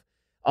intention of,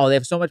 oh, they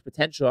have so much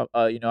potential.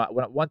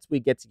 Once we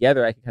get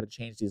together, I can kind of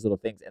change these little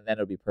things, and then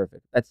it'll be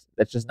perfect. That's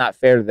just not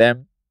fair to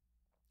them,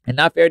 and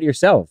not fair to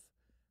yourself,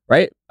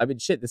 right? I mean,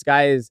 shit, this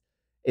guy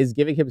is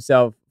giving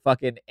himself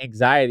fucking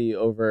anxiety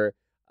over,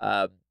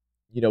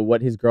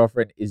 what his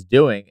girlfriend is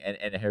doing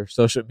and her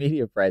social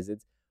media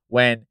presence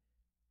when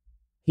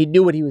he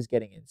knew what he was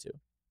getting into.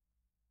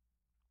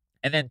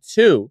 And then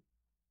 2,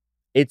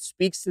 it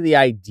speaks to the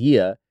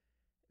idea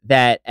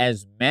that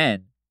as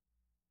men,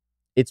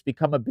 it's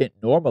become a bit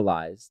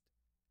normalized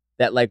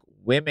that like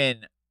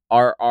women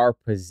are our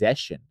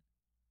possession.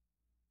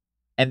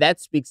 And that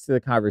speaks to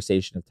the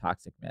conversation of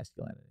toxic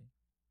masculinity.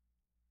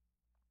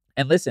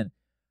 And listen,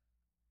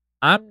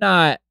 I'm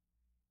not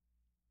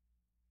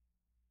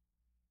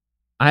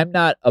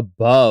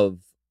above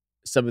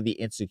some of the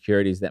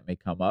insecurities that may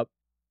come up.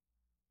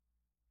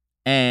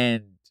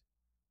 And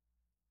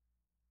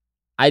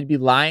I'd be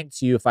lying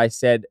to you if I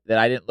said that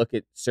I didn't look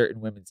at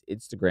certain women's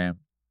Instagram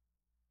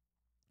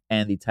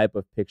and the type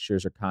of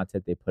pictures or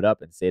content they put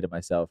up and say to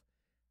myself,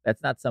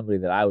 that's not somebody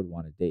that I would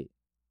want to date.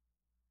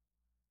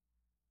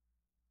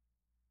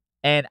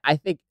 And I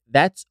think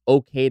that's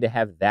okay to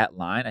have that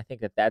line. I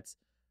think that that's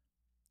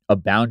a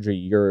boundary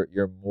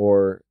you're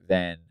more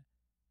than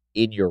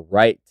in your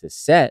right to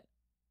set.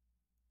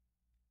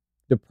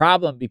 The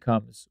problem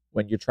becomes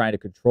when you're trying to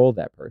control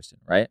that person,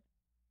 right?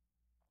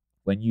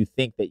 When you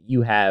think that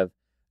you have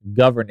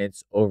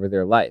governance over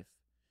their life.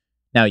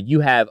 Now you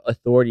have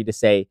authority to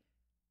say,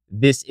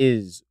 this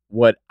is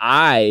what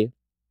I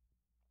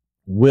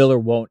will or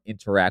won't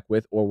interact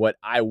with, or what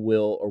I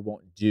will or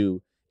won't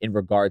do in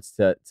regards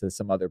to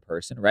some other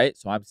person, right?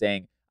 So I'm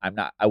saying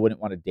I wouldn't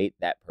want to date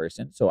that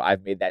person. So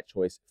I've made that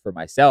choice for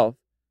myself.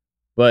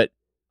 But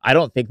I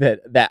don't think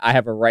that I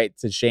have a right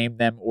to shame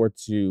them or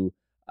to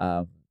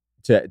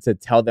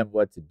tell them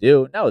what to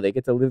do. No, they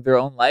get to live their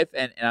own life,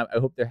 and I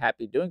hope they're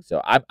happy doing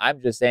so.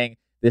 I'm just saying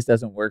this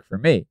doesn't work for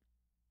me.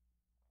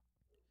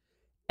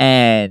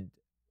 And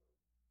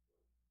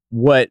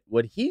what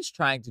he's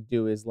trying to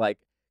do is like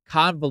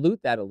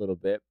convolute that a little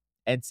bit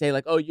and say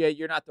like, oh yeah,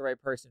 you're not the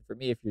right person for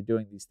me if you're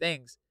doing these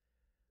things,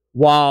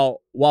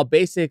 while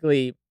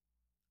basically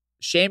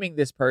shaming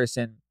this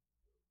person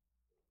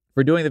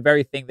for doing the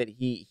very thing that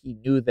he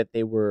knew that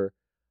they were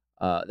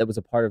that was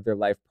a part of their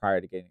life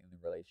prior to getting in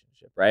the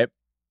relationship, right?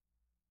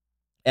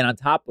 And on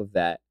top of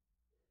that,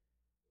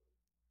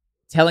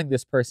 telling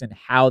this person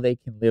how they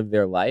can live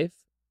their life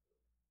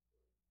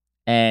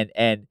and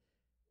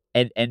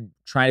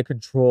trying to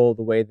control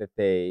the way that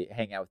they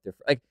hang out with their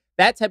like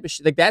that type of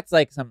shit. Like that's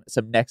like some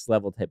next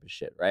level type of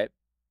shit, right?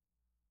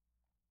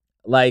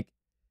 Like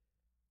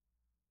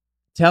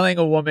telling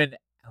a woman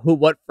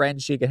what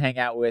friends she could hang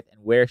out with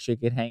and where she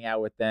could hang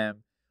out with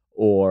them,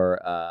 or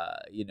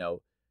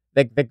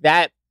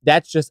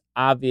that's just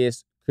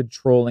obvious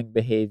controlling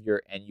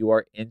behavior, and you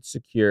are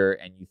insecure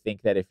and you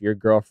think that if your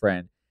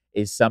girlfriend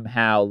is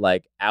somehow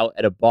like out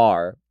at a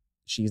bar,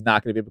 she's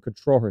not going to be able to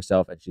control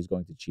herself and she's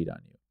going to cheat on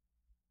you.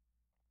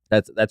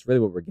 That's really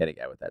what we're getting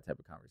at with that type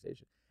of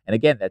conversation. And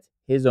again, that's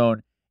his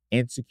own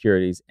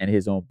insecurities and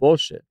his own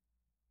bullshit.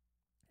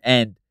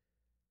 And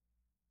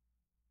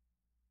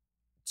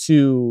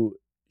to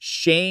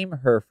shame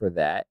her for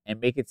that and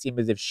make it seem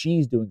as if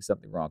she's doing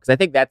something wrong, because I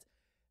think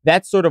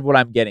that's sort of what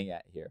I'm getting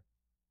at here.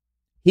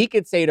 He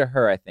could say to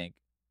her, I think,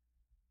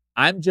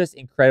 I'm just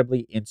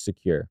incredibly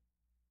insecure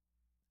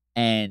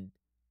and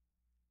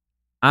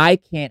I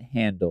can't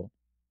handle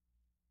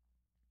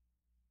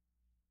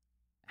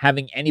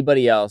having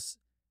anybody else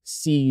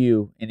see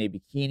you in a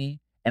bikini,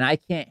 and I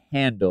can't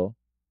handle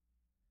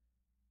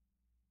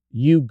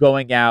you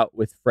going out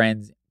with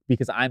friends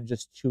because I'm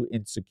just too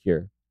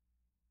insecure.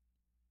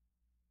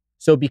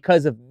 So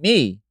because of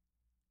me,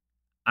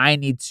 I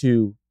need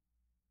to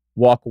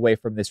walk away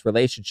from this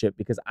relationship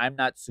because I'm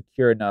not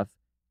secure enough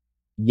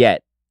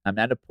yet. I'm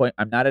not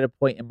at a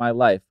point in my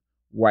life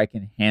where I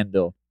can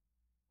handle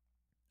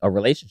a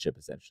relationship,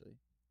 essentially.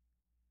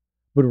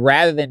 But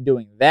rather than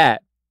doing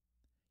that,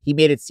 he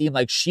made it seem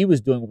like she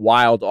was doing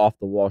wild off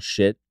the wall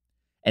shit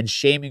and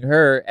shaming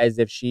her as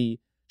if she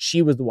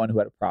was the one who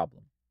had a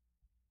problem.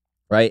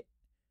 Right?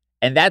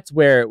 And that's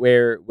where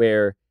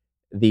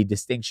the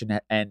distinction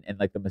and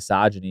like the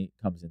misogyny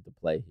comes into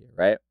play here,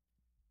 right?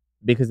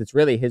 Because it's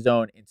really his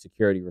own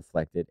insecurity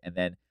reflected. And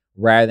then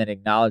rather than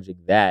acknowledging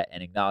that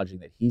and acknowledging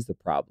that he's the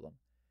problem,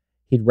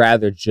 he'd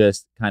rather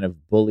just kind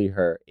of bully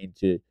her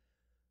into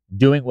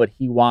doing what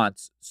he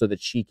wants so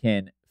that she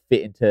can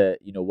fit into,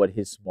 what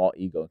his small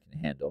ego can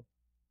handle.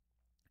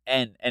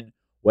 And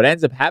what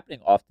ends up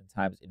happening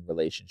oftentimes in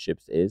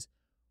relationships is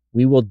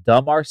we will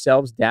dumb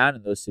ourselves down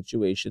in those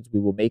situations. We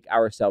will make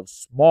ourselves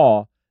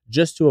small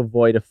just to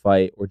avoid a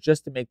fight or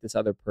just to make this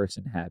other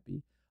person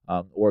happy,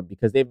 or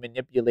because they've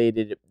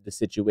manipulated the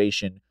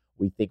situation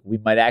we think we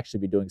might actually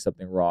be doing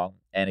something wrong.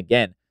 And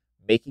again,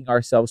 making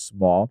ourselves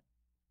small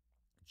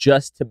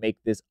just to make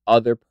this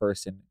other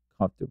person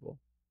comfortable.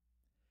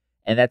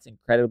 And that's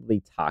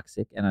incredibly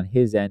toxic. And on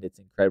his end, it's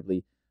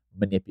incredibly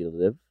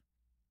manipulative.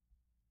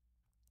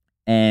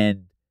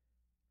 And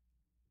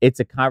it's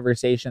a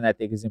conversation that I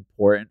think is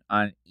important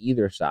on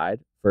either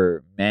side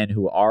for men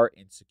who are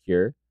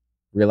insecure,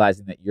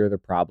 realizing that you're the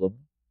problem,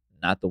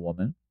 not the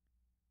woman.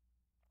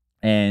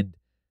 And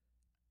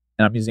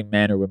I'm using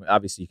men or women.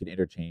 Obviously, you could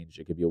interchange.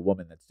 It could be a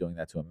woman that's doing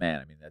that to a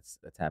man. I mean, that's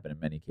happened in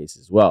many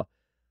cases as well.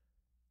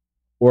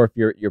 Or if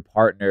your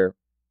partner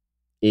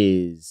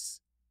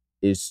is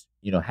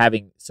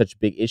having such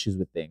big issues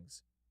with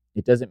things,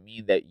 it doesn't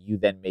mean that you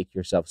then make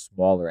yourself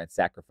smaller and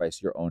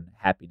sacrifice your own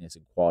happiness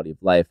and quality of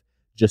life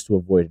just to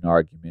avoid an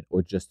argument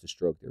or just to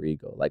stroke their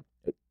ego. Like,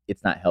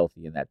 it's not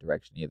healthy in that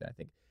direction either. I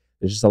think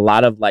there's just a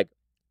lot of like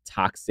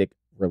toxic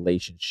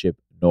relationship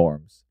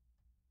norms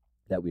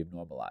that we've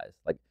normalized.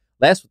 Like,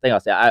 last thing I'll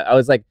say, I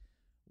was like,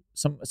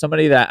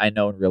 somebody that I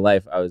know in real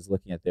life, I was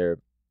looking at their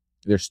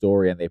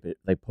story and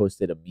they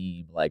posted a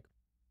meme, like,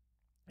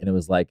 and it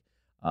was like,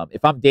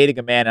 if I'm dating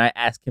a man and I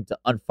ask him to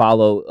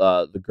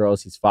unfollow the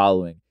girls he's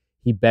following,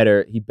 he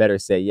better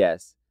say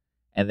yes.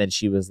 And then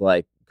she was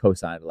like,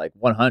 co-signed like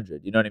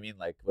 100. You know what I mean?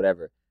 Like,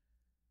 whatever.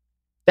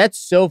 That's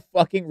so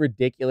fucking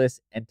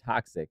ridiculous and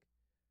toxic.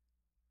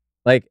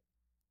 Like,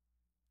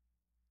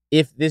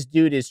 if this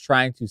dude is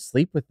trying to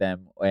sleep with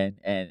them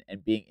and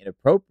being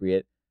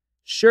inappropriate,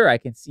 sure, I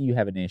can see you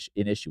have an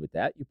issue with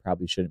that. You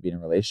probably shouldn't be in a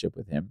relationship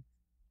with him.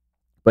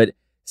 But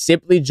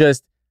simply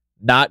just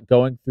not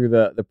going through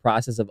the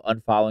process of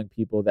unfollowing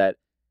people that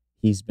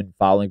he's been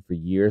following for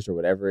years or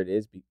whatever it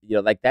is,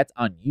 like, that's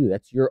on you.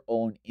 That's your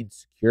own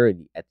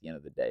insecurity at the end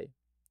of the day.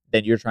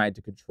 Then you're trying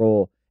to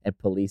control and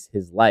police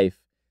his life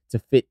to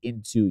fit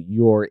into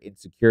your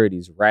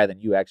insecurities rather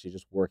than you actually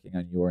just working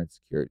on your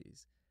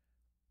insecurities.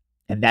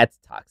 And that's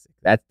toxic.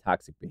 That's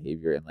toxic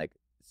behavior and like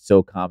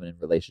so common in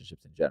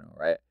relationships in general,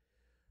 right?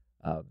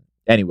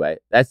 Anyway,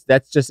 that's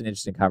just an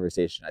interesting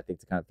conversation, I think,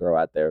 to kind of throw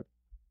out there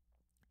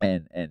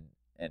and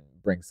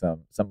bring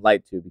some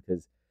light to,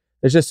 because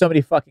there's just so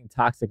many fucking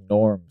toxic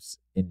norms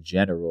in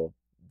general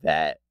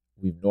that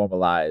we've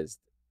normalized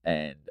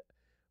and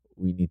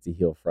we need to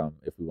heal from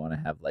if we want to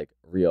have like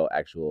real,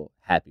 actual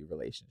happy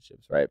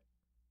relationships, right?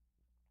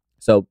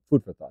 So,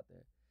 food for thought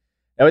there.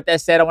 Now, with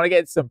that said, I want to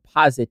get some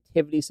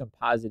positivity, some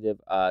positive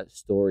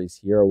stories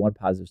here, or one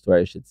positive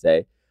story, I should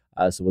say.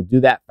 So we'll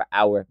do that for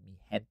our Mi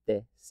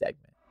Gente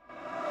segment.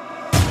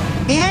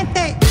 Mi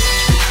Gente!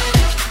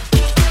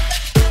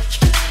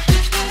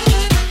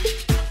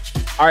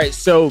 All right,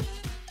 so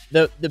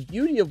the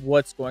beauty of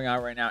what's going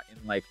on right now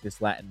in like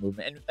this Latin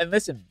movement, and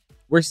listen,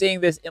 we're seeing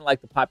this in like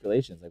the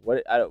populations. Like,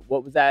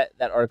 what was that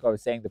article I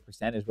was saying, the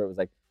percentage where it was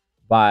like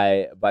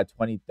by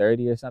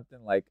 2030 or something,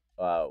 like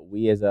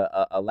we as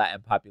a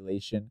Latin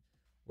population,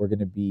 we're going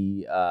to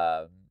be,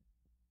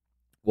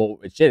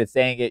 it's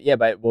saying it, yeah,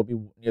 but we'll be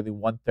nearly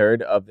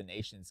 1/3 of the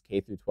nation's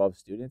K through 12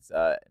 students,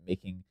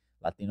 making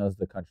Latinos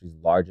the country's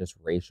largest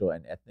racial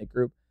and ethnic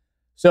group.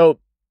 So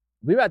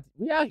we out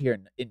here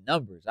in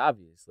numbers,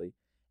 obviously,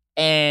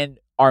 and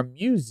our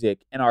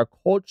music and our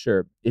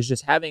culture is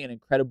just having an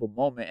incredible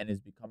moment and is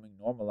becoming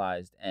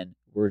normalized, and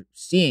we're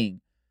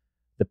seeing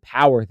the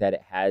power that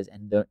it has,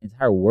 and the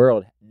entire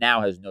world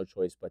now has no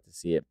choice but to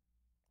see it.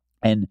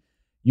 And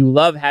you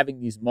love having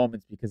these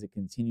moments because it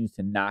continues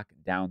to knock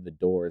down the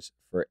doors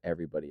for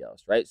everybody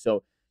else, right?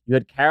 So you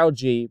had Karol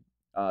G.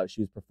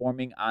 She was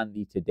performing on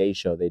the Today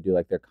Show. They do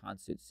like their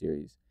concert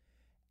series.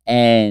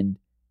 And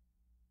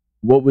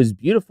what was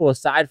beautiful,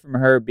 aside from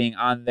her being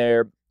on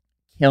there,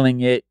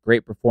 killing it,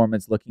 great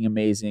performance, looking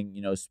amazing,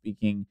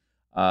 speaking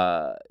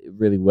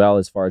really well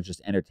as far as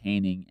just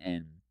entertaining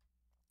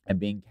and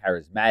being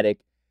charismatic,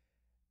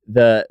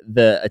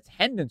 the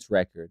attendance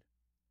record,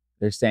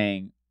 they're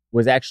saying,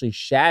 was actually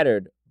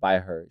shattered by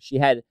her. She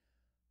had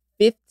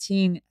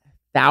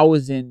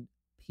 15,000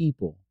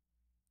 people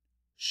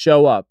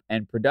show up,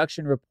 and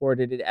production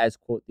reported it as,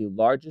 quote, the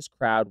largest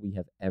crowd we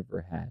have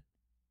ever had.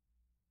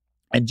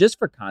 And just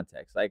for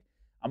context, like,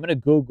 I'm gonna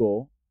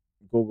Google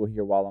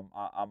here while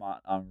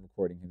I'm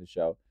recording here the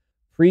show,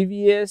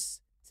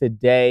 previous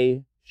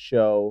Today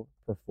Show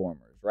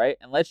performers, right?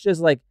 And let's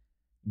just like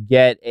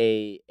get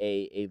a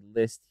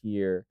list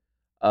here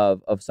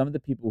of some of the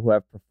people who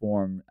have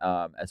performed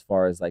as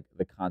far as like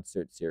the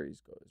concert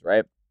series goes,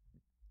 right?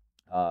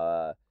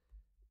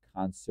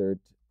 Concert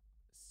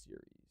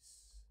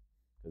series,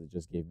 because it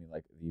just gave me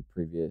like the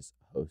previous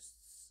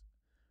hosts,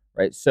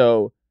 right?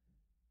 So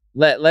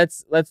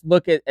let's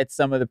look at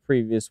some of the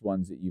previous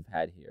ones that you've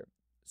had here.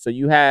 So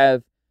you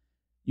have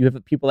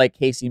people like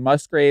Casey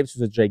Musgraves,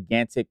 who's a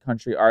gigantic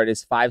country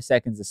artist, 5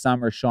 Seconds of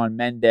Summer, Shawn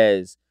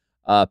Mendes,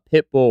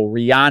 Pitbull,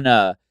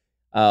 Rihanna,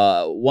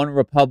 One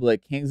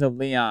Republic, Kings of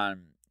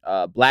Leon,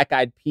 Black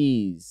Eyed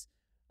Peas.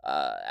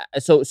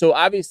 So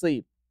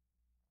obviously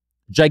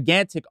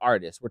gigantic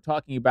artists. We're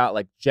talking about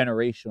like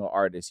generational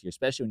artists here,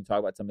 especially when you talk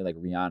about somebody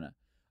like Rihanna,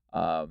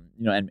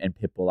 and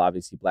Pitbull,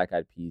 obviously Black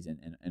Eyed Peas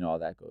and all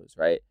that goes,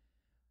 right?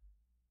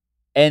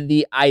 And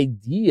the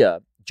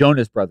idea,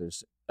 Jonas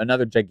Brothers,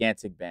 another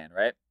gigantic band,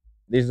 right?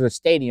 These are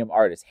stadium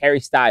artists. Harry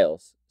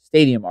Styles,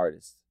 stadium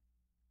artists.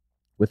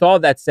 With all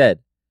that said,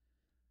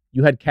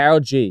 you had Karol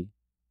G,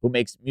 who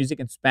makes music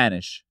in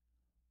Spanish,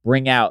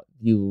 bring out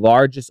the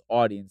largest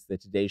audience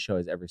that Today Show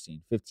has ever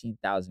seen,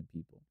 15,000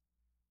 people.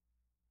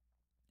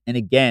 And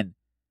again,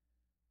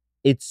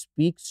 it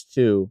speaks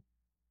to,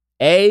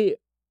 A,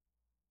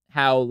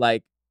 how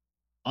like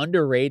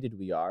underrated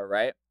we are,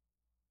 right?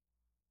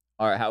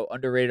 Or how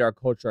underrated our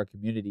culture, our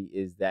community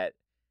is, that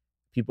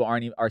people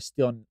are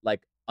still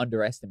like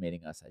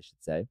underestimating us, I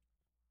should say.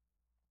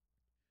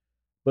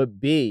 But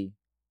B,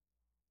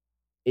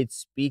 it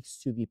speaks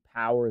to the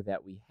power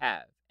that we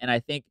have. And I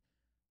think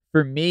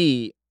for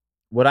me,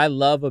 what I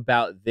love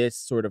about this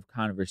sort of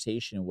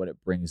conversation and what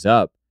it brings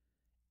up,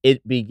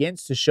 it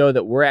begins to show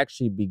that we're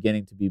actually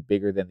beginning to be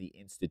bigger than the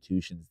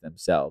institutions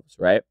themselves,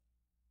 right?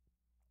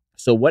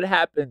 So what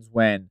happens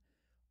when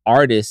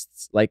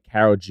artists like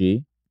Karol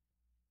G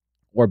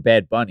or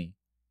Bad Bunny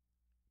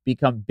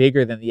become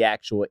bigger than the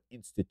actual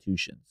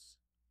institutions?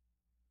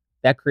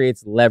 That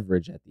creates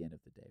leverage at the end of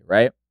the day,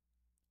 right?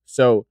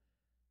 So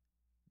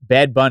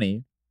Bad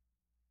Bunny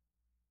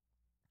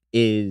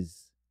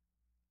is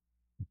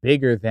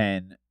bigger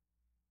than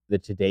the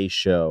Today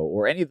Show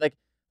or any like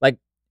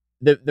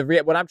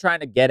what I'm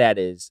trying to get at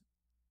is,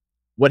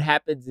 what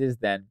happens is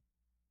then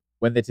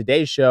when the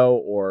Today Show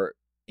or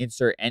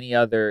insert any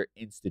other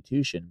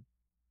institution,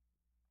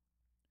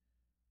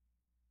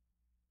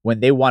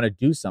 when they want to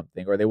do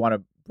something or they want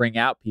to bring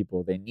out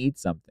people, they need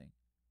something.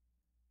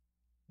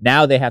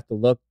 Now they have to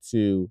look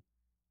to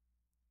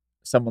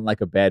someone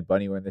like a Bad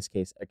Bunny, or in this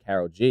case, a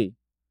Karol G.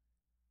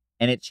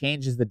 And it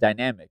changes the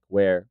dynamic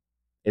where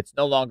it's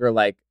no longer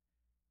like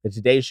the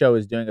Today Show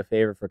is doing a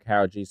favor for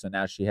Karol G, so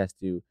now she has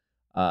to,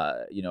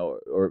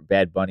 or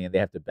Bad Bunny, and they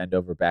have to bend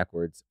over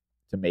backwards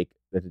to make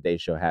the Today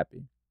Show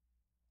happy.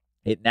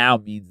 It now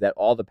means that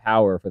all the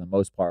power, for the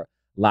most part,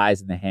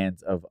 lies in the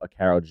hands of a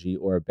Karol G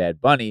or a Bad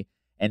Bunny,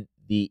 and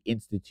the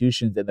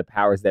institutions and the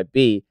powers that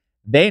be,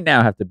 they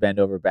now have to bend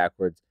over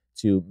backwards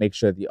to make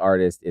sure the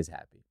artist is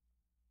happy.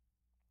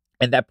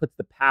 And that puts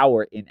the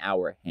power in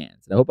our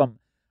hands. And I hope I'm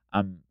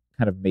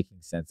kind of making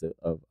sense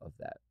of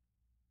that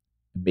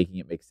and making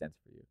it make sense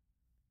for you.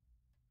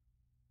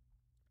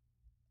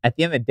 At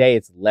the end of the day,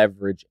 it's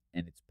leverage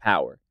and it's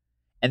power.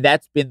 And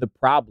that's been the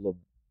problem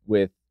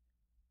with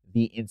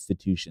the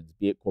institutions,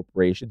 be it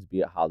corporations, be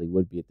it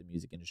Hollywood, be it the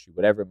music industry,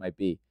 whatever it might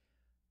be.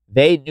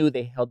 They knew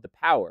they held the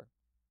power.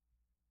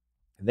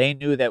 They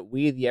knew that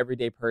we, the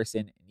everyday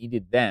person,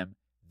 needed them.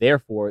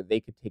 Therefore, they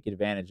could take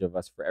advantage of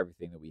us for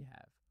everything that we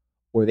have.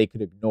 Or they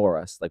could ignore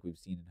us like we've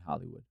seen in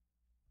Hollywood.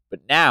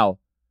 But now,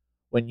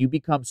 when you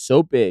become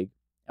so big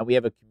and we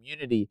have a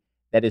community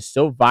that is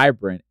so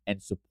vibrant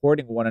and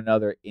supporting one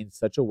another in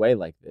such a way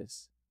like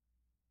this,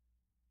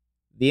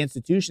 the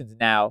institutions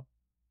now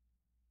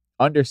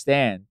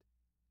understand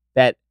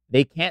that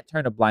they can't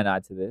turn a blind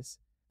eye to this,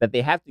 that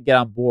they have to get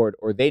on board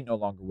or they no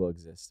longer will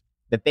exist,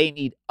 that they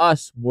need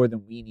us more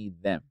than we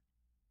need them.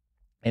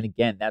 And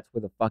again, that's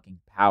where the fucking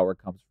power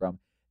comes from.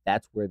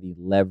 That's where the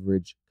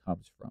leverage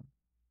comes from.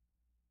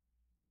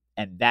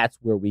 And that's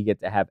where we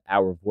get to have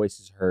our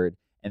voices heard.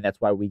 And that's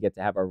why we get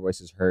to have our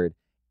voices heard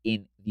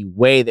in the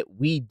way that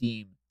we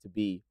deem to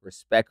be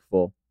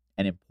respectful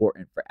and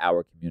important for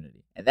our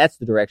community. And that's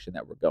the direction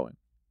that we're going.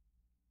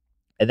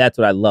 And that's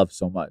what I love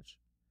so much.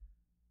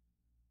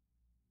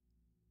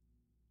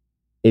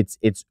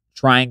 It's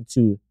trying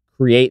to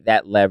create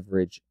that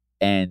leverage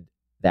and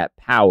that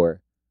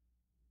power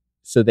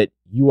so that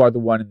you are the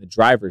one in the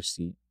driver's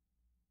seat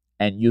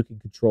and you can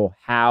control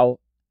how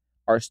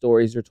our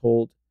stories are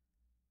told,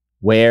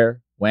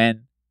 where,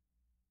 when.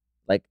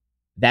 Like,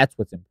 that's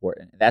what's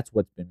important. That's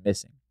what's been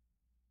missing.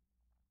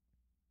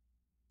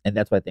 And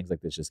that's why things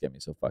like this just get me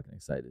so fucking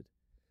excited.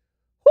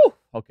 Whew,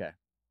 okay.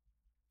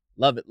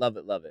 Love it, love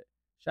it, love it.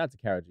 Shout out to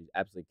Karol G.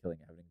 Absolutely killing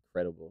it. Having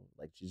incredible,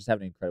 she's just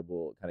having an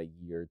incredible kind of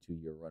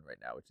 2-year run right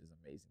now, which is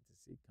amazing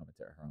to see coming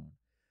to her own.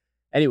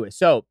 Anyway,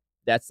 so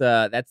that's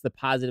the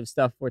positive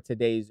stuff for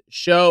today's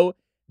show.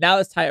 Now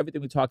let's tie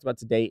everything we talked about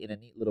today in a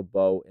neat little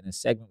bow in a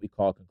segment we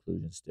call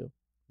Conclusions Stew.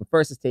 But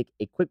first, let's take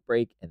a quick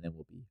break, and then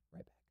we'll be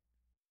right back.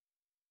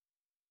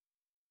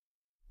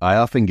 I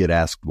often get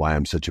asked why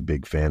I'm such a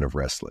big fan of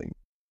wrestling,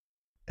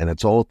 and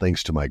it's all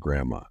thanks to my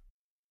grandma.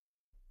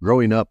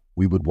 Growing up,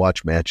 we would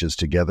watch matches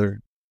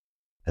together,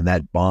 and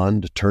that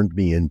bond turned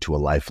me into a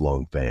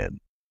lifelong fan.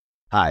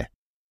 Hi,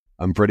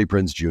 I'm Freddie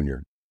Prinze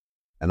Jr.,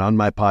 and on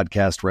my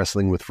podcast,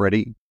 Wrestling with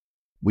Freddie,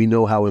 we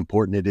know how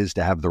important it is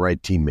to have the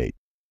right teammate,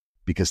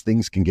 because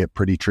things can get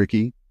pretty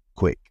tricky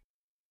quick.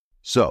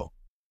 So,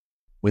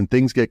 when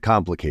things get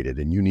complicated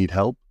and you need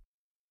help,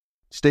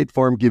 State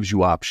Farm gives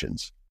you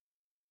options.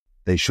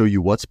 They show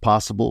you what's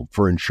possible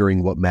for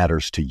ensuring what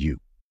matters to you.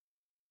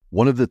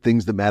 One of the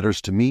things that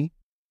matters to me,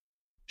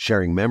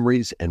 sharing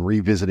memories and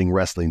revisiting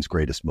wrestling's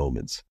greatest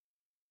moments.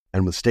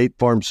 And with State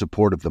Farm's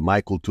support of the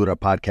My Cultura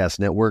Podcast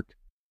Network,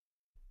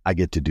 I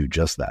get to do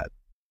just that.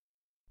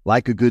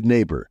 Like a good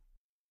neighbor,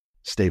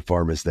 State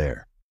Farm is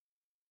there.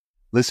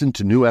 Listen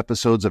to new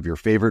episodes of your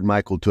favorite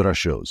My Cultura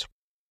shows,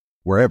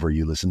 wherever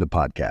you listen to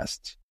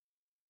podcasts.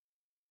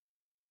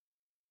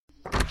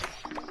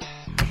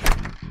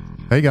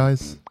 Hey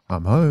guys,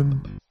 I'm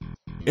home.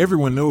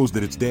 Everyone knows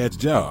that it's Dad's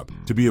job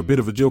to be a bit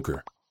of a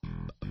joker.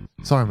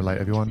 Sorry I'm late,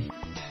 everyone.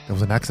 There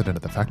was an accident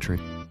at the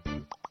factory.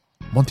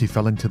 Monty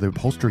fell into the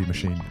upholstery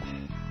machine.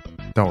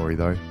 Don't worry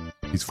though,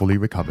 he's fully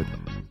recovered.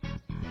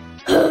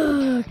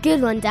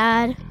 Good one,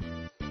 Dad.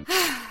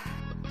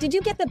 Did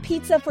you get the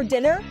pizza for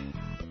dinner?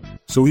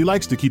 So he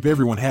likes to keep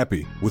everyone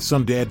happy with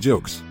some dad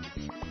jokes.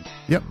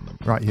 Yep,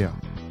 right here.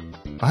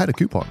 I had a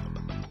coupon,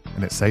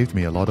 and it saved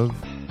me a lot of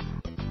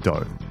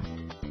dough.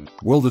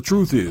 Well, the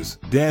truth is,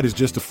 Dad is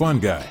just a fun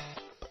guy.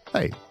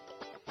 Hey,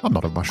 I'm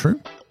not a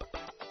mushroom.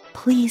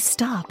 Please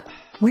stop.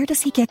 Where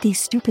does he get these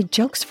stupid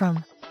jokes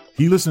from?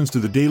 He listens to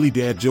the Daily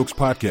Dad Jokes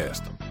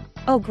podcast.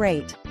 Oh,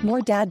 great.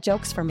 More dad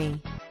jokes for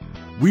me.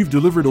 We've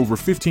delivered over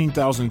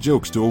 15,000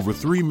 jokes to over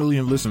 3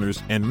 million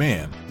listeners, and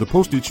man, the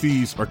postage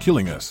fees are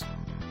killing us.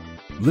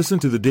 Listen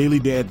to the Daily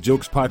Dad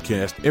Jokes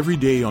podcast every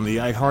day on the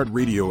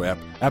iHeartRadio app,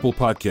 Apple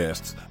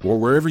Podcasts, or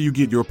wherever you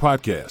get your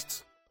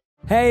podcasts.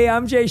 Hey,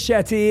 I'm Jay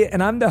Shetty,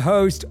 and I'm the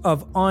host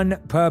of On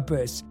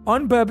Purpose.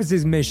 On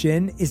Purpose's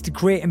mission is to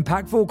create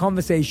impactful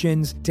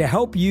conversations to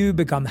help you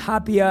become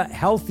happier,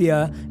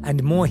 healthier,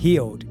 and more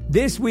healed.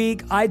 This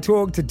week, I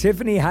talked to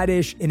Tiffany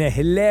Haddish in a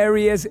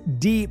hilarious,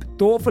 deep,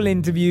 thoughtful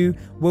interview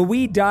where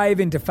we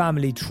dive into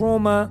family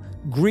trauma,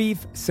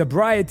 grief,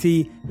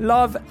 sobriety,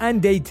 love,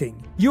 and dating.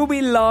 You'll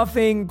be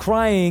laughing,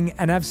 crying,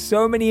 and have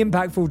so many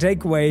impactful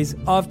takeaways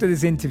after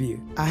this interview.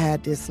 I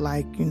had this,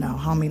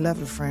 homie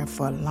lover friend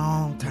for a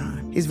long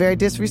time. He's very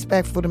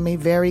disrespectful to me,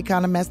 very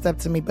kind of messed up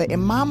to me. But in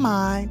my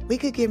mind, we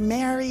could get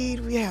married.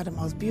 We had the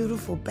most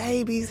beautiful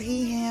babies.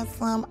 He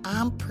handsome,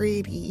 I'm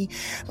pretty.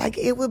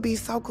 It would be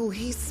so cool.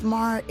 He's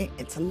smart and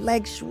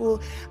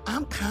intellectual.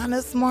 I'm kind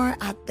of smart,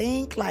 I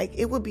think.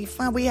 It would be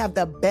fun. We have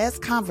the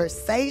best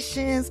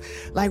conversations.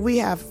 We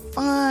have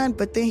fun,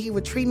 but then he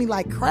would treat me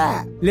like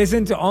crap.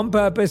 Listen to On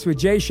Purpose with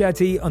Jay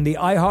Shetty on the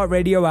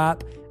iHeartRadio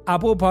app,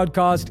 Apple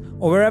Podcast,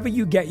 or wherever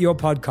you get your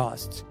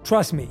podcasts.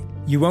 Trust me,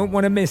 you won't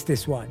want to miss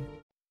this one.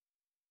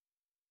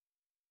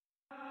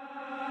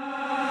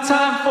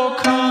 Time for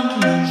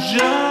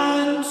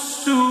conclusion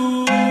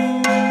soon.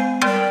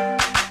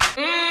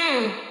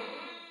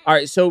 All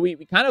right, so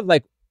we kind of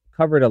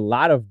covered a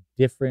lot of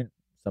different,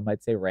 some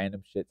might say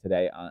random shit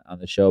today on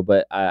the show,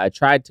 but I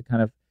tried to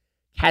kind of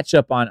catch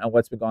up on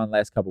what's been going on the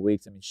last couple of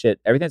weeks. I mean,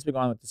 everything that's been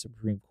going on with the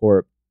Supreme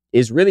Court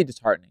is really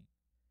disheartening.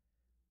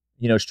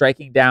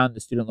 Striking down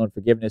the student loan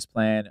forgiveness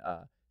plan,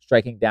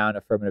 striking down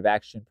affirmative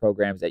action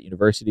programs at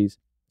universities.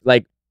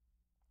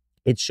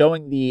 It's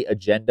showing the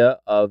agenda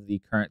of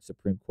the current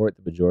Supreme Court,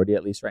 the majority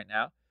at least right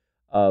now,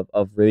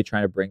 of really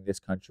trying to bring this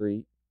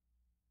country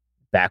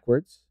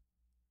backwards,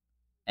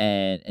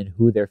 and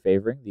who they're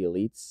favoring, the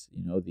elites,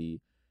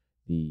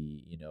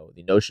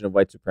 the notion of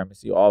white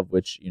supremacy, all of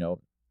which,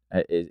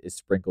 is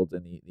sprinkled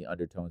in the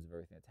undertones of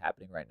everything that's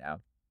happening right now.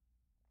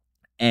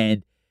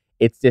 And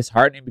it's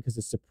disheartening because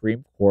the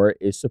Supreme Court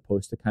is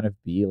supposed to kind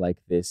of be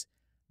this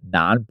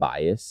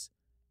non-bias,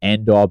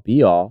 end-all,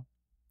 be-all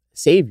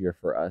savior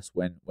for us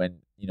when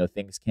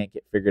things can't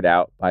get figured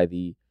out by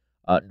the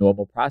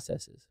normal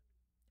processes.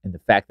 And the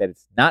fact that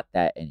it's not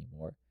that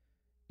anymore,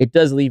 it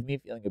does leave me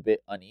feeling a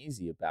bit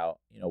uneasy about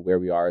where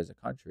we are as a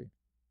country.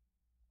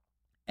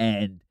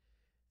 And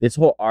this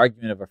whole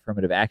argument of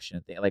affirmative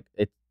action thing,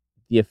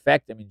 the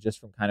effect,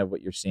 just from kind of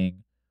what you're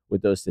seeing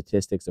with those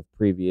statistics of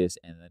previous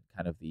and then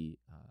kind of the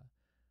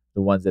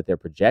ones that they're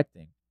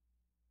projecting,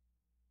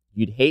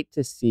 you'd hate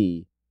to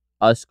see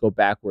us go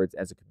backwards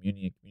as a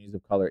community and communities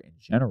of color in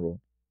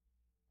general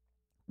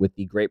with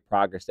the great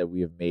progress that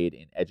we have made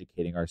in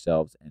educating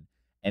ourselves and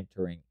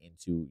entering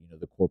into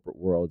the corporate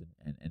world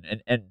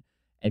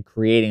and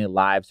creating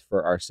lives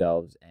for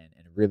ourselves and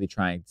really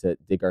trying to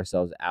dig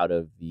ourselves out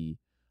of the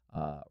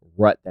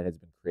rut that has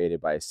been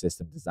created by a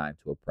system designed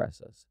to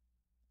oppress us.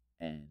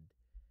 And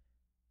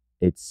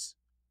it's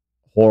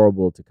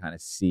horrible to kind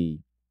of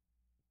see.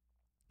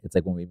 It's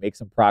when we make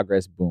some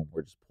progress, boom,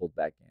 we're just pulled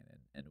back in.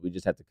 And we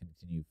just have to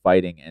continue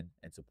fighting and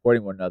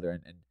supporting one another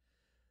and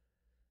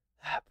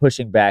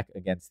pushing back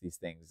against these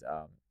things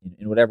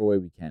in whatever way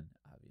we can,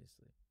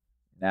 obviously.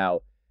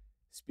 Now,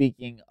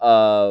 speaking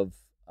of,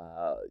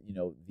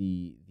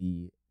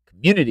 the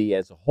community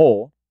as a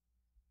whole,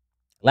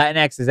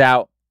 LatinX is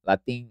out.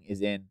 Latin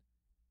is in.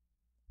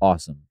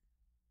 Awesome.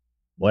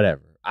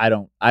 Whatever. I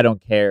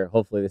don't care.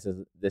 Hopefully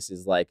this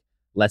is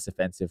less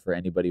offensive for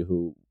anybody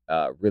who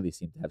really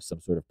seem to have some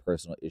sort of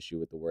personal issue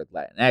with the word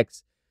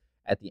Latinx.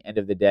 At the end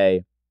of the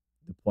day,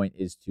 the point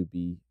is to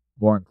be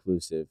more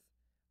inclusive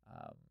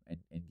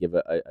and give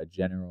a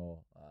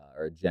general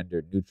or a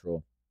gender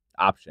neutral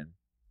option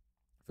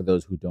for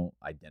those who don't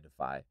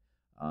identify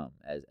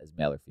as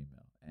male or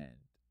female. And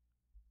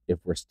if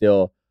we're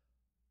still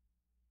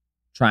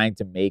trying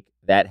to make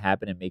that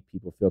happen and make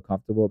people feel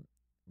comfortable,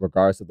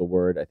 regardless of the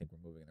word, I think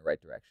we're moving in the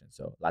right direction.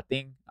 So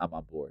Latin, I'm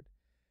on board.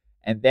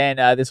 And then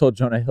this whole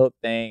Jonah Hill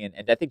thing,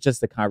 and I think just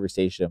the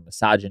conversation of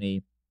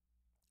misogyny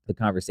the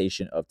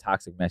conversation of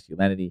toxic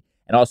masculinity,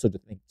 and also to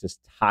think just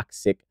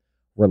toxic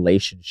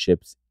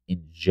relationships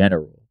in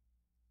general.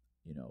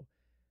 You know,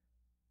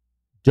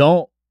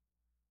 don't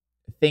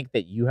think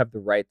that you have the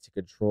right to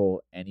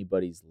control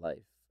anybody's life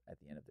at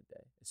the end of the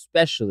day,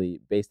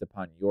 especially based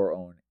upon your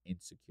own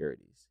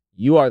insecurities.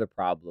 You are the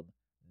problem,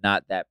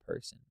 not that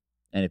person.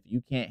 And if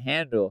you can't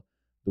handle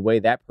the way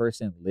that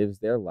person lives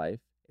their life,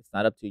 it's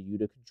not up to you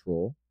to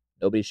control.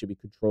 Nobody should be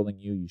controlling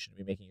you. You shouldn't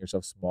be making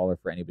yourself smaller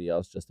for anybody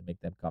else just to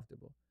make them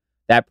comfortable.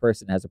 That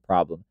person has a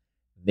problem.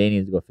 They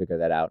need to go figure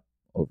that out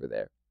over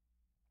there.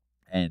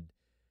 And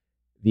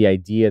the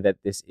idea that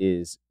this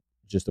is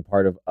just a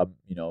part of a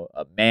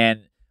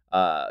man,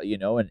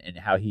 and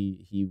how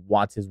he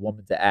wants his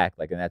woman to act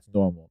like, and that's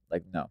normal.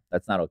 Like, no,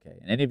 that's not okay.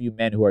 And any of you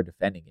men who are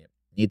defending it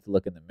need to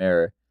look in the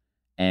mirror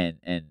and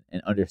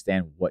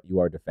understand what you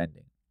are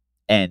defending.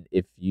 And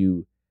if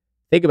you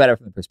think about it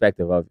from the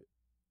perspective of,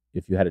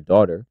 if you had a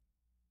daughter,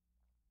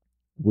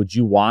 would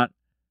you want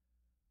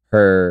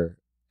her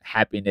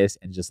happiness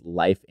and just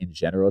life in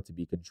general to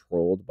be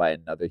controlled by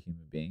another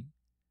human being?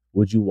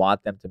 Would you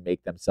want them to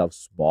make themselves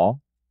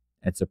small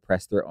and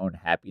suppress their own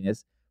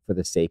happiness for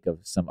the sake of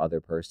some other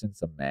person,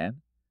 some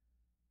man?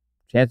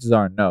 Chances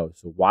are no.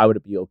 So why would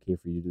it be okay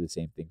for you to do the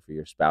same thing for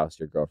your spouse,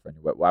 your girlfriend?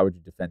 Why would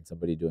you defend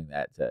somebody doing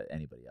that to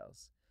anybody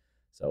else?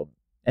 So,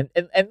 and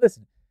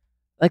listen,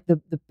 like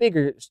the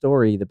bigger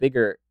story, the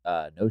bigger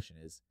notion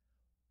is,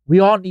 we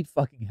all need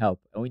fucking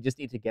help, and we just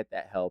need to get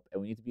that help,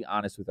 and we need to be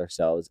honest with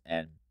ourselves.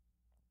 And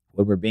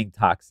when we're being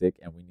toxic,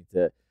 and we need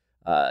to,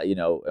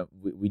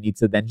 we need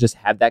to then just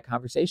have that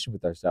conversation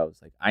with ourselves.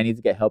 Like, I need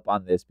to get help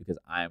on this because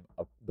I'm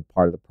the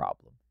part of the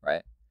problem,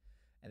 right?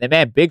 And then,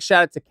 man, big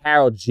shout out to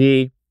Carol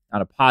G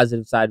on a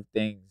positive side of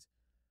things,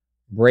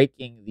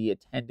 breaking the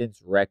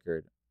attendance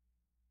record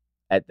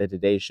at the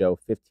Today Show,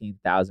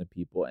 15,000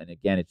 people. And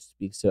again, it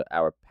speaks to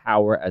our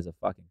power as a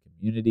fucking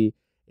community.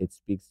 It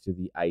speaks to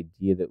the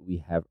idea that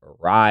we have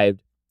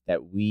arrived,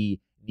 that we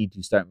need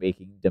to start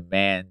making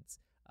demands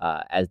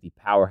as the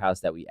powerhouse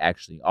that we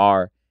actually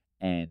are.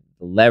 And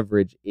the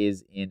leverage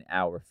is in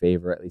our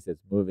favor, at least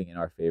it's moving in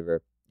our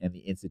favor. And the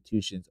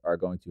institutions are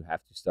going to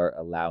have to start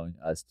allowing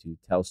us to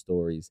tell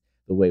stories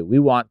the way we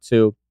want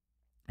to.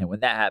 And when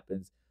that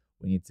happens,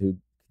 we need to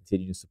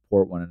continue to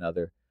support one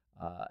another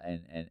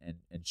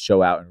and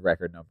show out in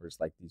record numbers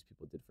like these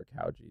people did for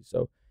Carol G.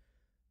 So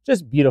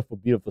just beautiful,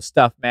 beautiful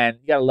stuff, man.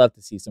 You got to love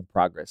to see some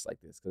progress like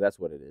this, because that's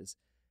what it is.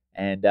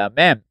 And,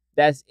 man,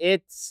 that's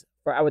it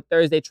for our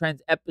Thursday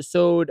Trends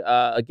episode.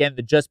 Again,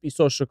 the Just Be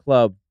Social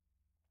Club.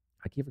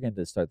 I keep forgetting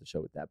to start the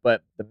show with that.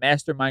 But the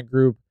Mastermind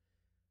Group,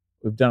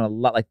 we've done a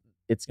lot. Like,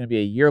 it's going to be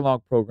a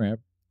year-long program.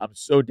 I'm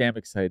so damn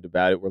excited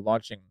about it. We're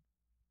launching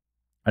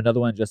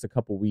another one in just a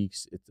couple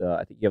weeks. It's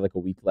I think you have like a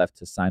week left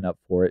to sign up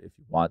for it if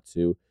you want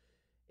to.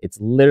 It's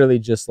literally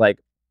just like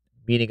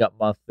meeting up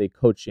monthly,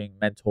 coaching,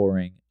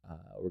 mentoring.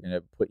 We're going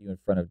to put you in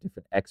front of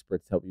different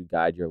experts to help you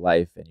guide your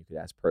life, and you could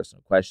ask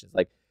personal questions.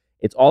 Like,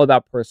 it's all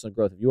about personal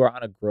growth. If you are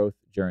on a growth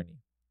journey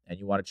and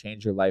you want to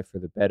change your life for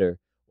the better,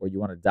 or you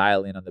want to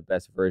dial in on the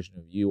best version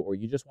of you, or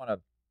you just want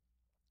to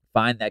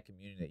find that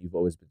community that you've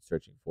always been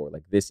searching for,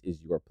 like, this is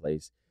your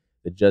place.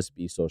 The Just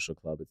Be Social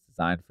Club. It's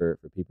designed for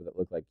people that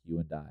look like you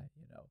and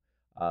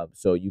I,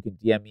 So you can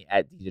DM me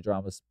at DJ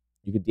Dramas.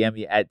 You can DM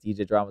me at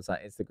DJ Dramas on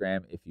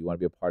Instagram if you want to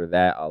be a part of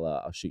that.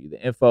 I'll shoot you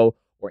the info,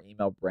 or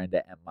email Brenda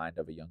at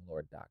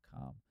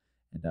mindofayounglord.com.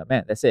 And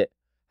man, that's it.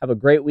 Have a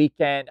great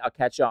weekend. I'll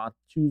catch you on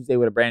Tuesday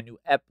with a brand new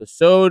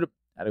episode.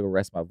 I gotta go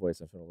rest my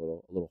voice. I'm feeling a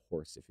little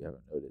hoarse if you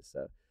haven't noticed.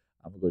 So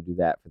I'm gonna go do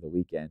that for the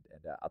weekend,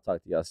 and I'll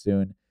talk to y'all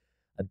soon.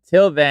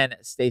 Until then,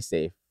 stay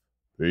safe.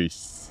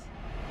 Peace.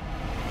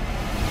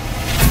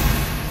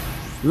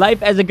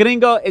 Life as a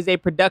Gringo is a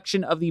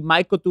production of the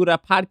My Cultura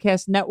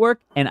Podcast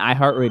Network and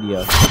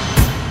iHeartRadio.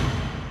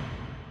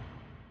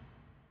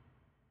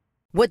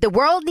 What the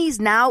world needs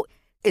now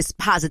is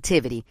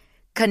positivity.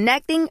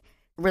 Connecting,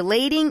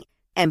 relating,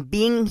 and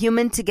being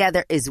human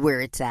together is where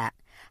it's at.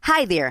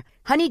 Hi there,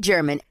 Honey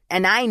German,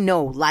 and I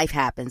know life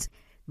happens,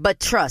 but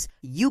trust,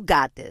 you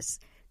got this.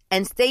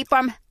 And State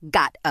Farm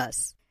got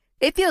us.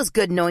 It feels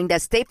good knowing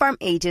that State Farm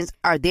agents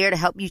are there to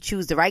help you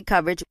choose the right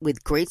coverage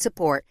with great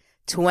support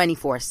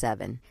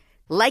 24/7.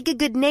 Like a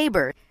good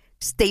neighbor,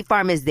 State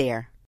Farm is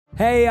there.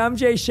 Hey, I'm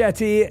Jay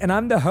Shetty, and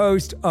I'm the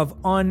host of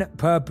On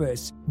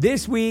Purpose.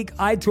 This week,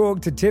 I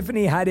talked to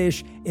Tiffany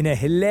Haddish in a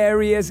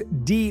hilarious,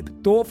 deep,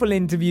 thoughtful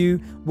interview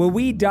where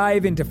we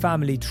dive into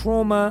family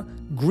trauma,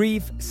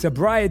 grief,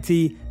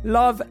 sobriety,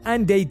 love,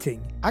 and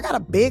dating. I got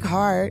a big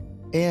heart,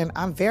 and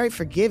I'm very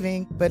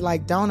forgiving, but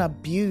don't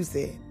abuse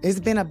it. It's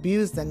been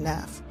abused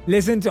enough.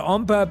 Listen to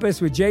On Purpose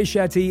with Jay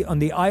Shetty on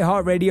the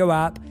iHeartRadio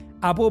app,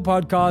 Apple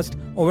Podcast,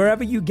 or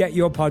wherever you get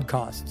your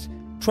podcasts.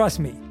 Trust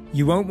me,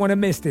 you won't want to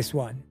miss this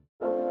one.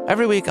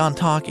 Every week on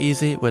Talk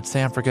Easy with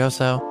Sam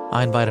Fragoso,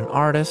 I invite an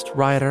artist,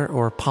 writer,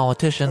 or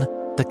politician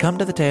to come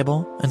to the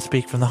table and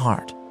speak from the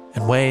heart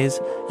in ways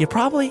you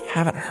probably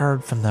haven't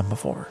heard from them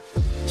before.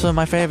 Some of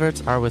my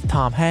favorites are with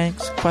Tom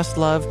Hanks,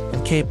 Questlove,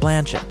 and Cate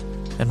Blanchett.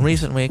 In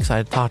recent weeks,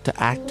 I talked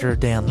to actor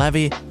Dan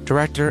Levy,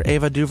 director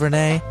Ava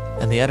DuVernay,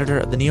 and the editor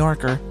of The New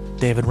Yorker,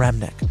 David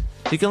Remnick.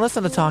 You can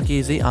listen to Talk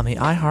Easy on the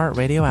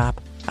iHeartRadio app,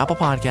 Apple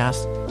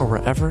Podcasts, or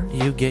wherever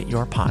you get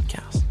your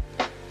podcasts.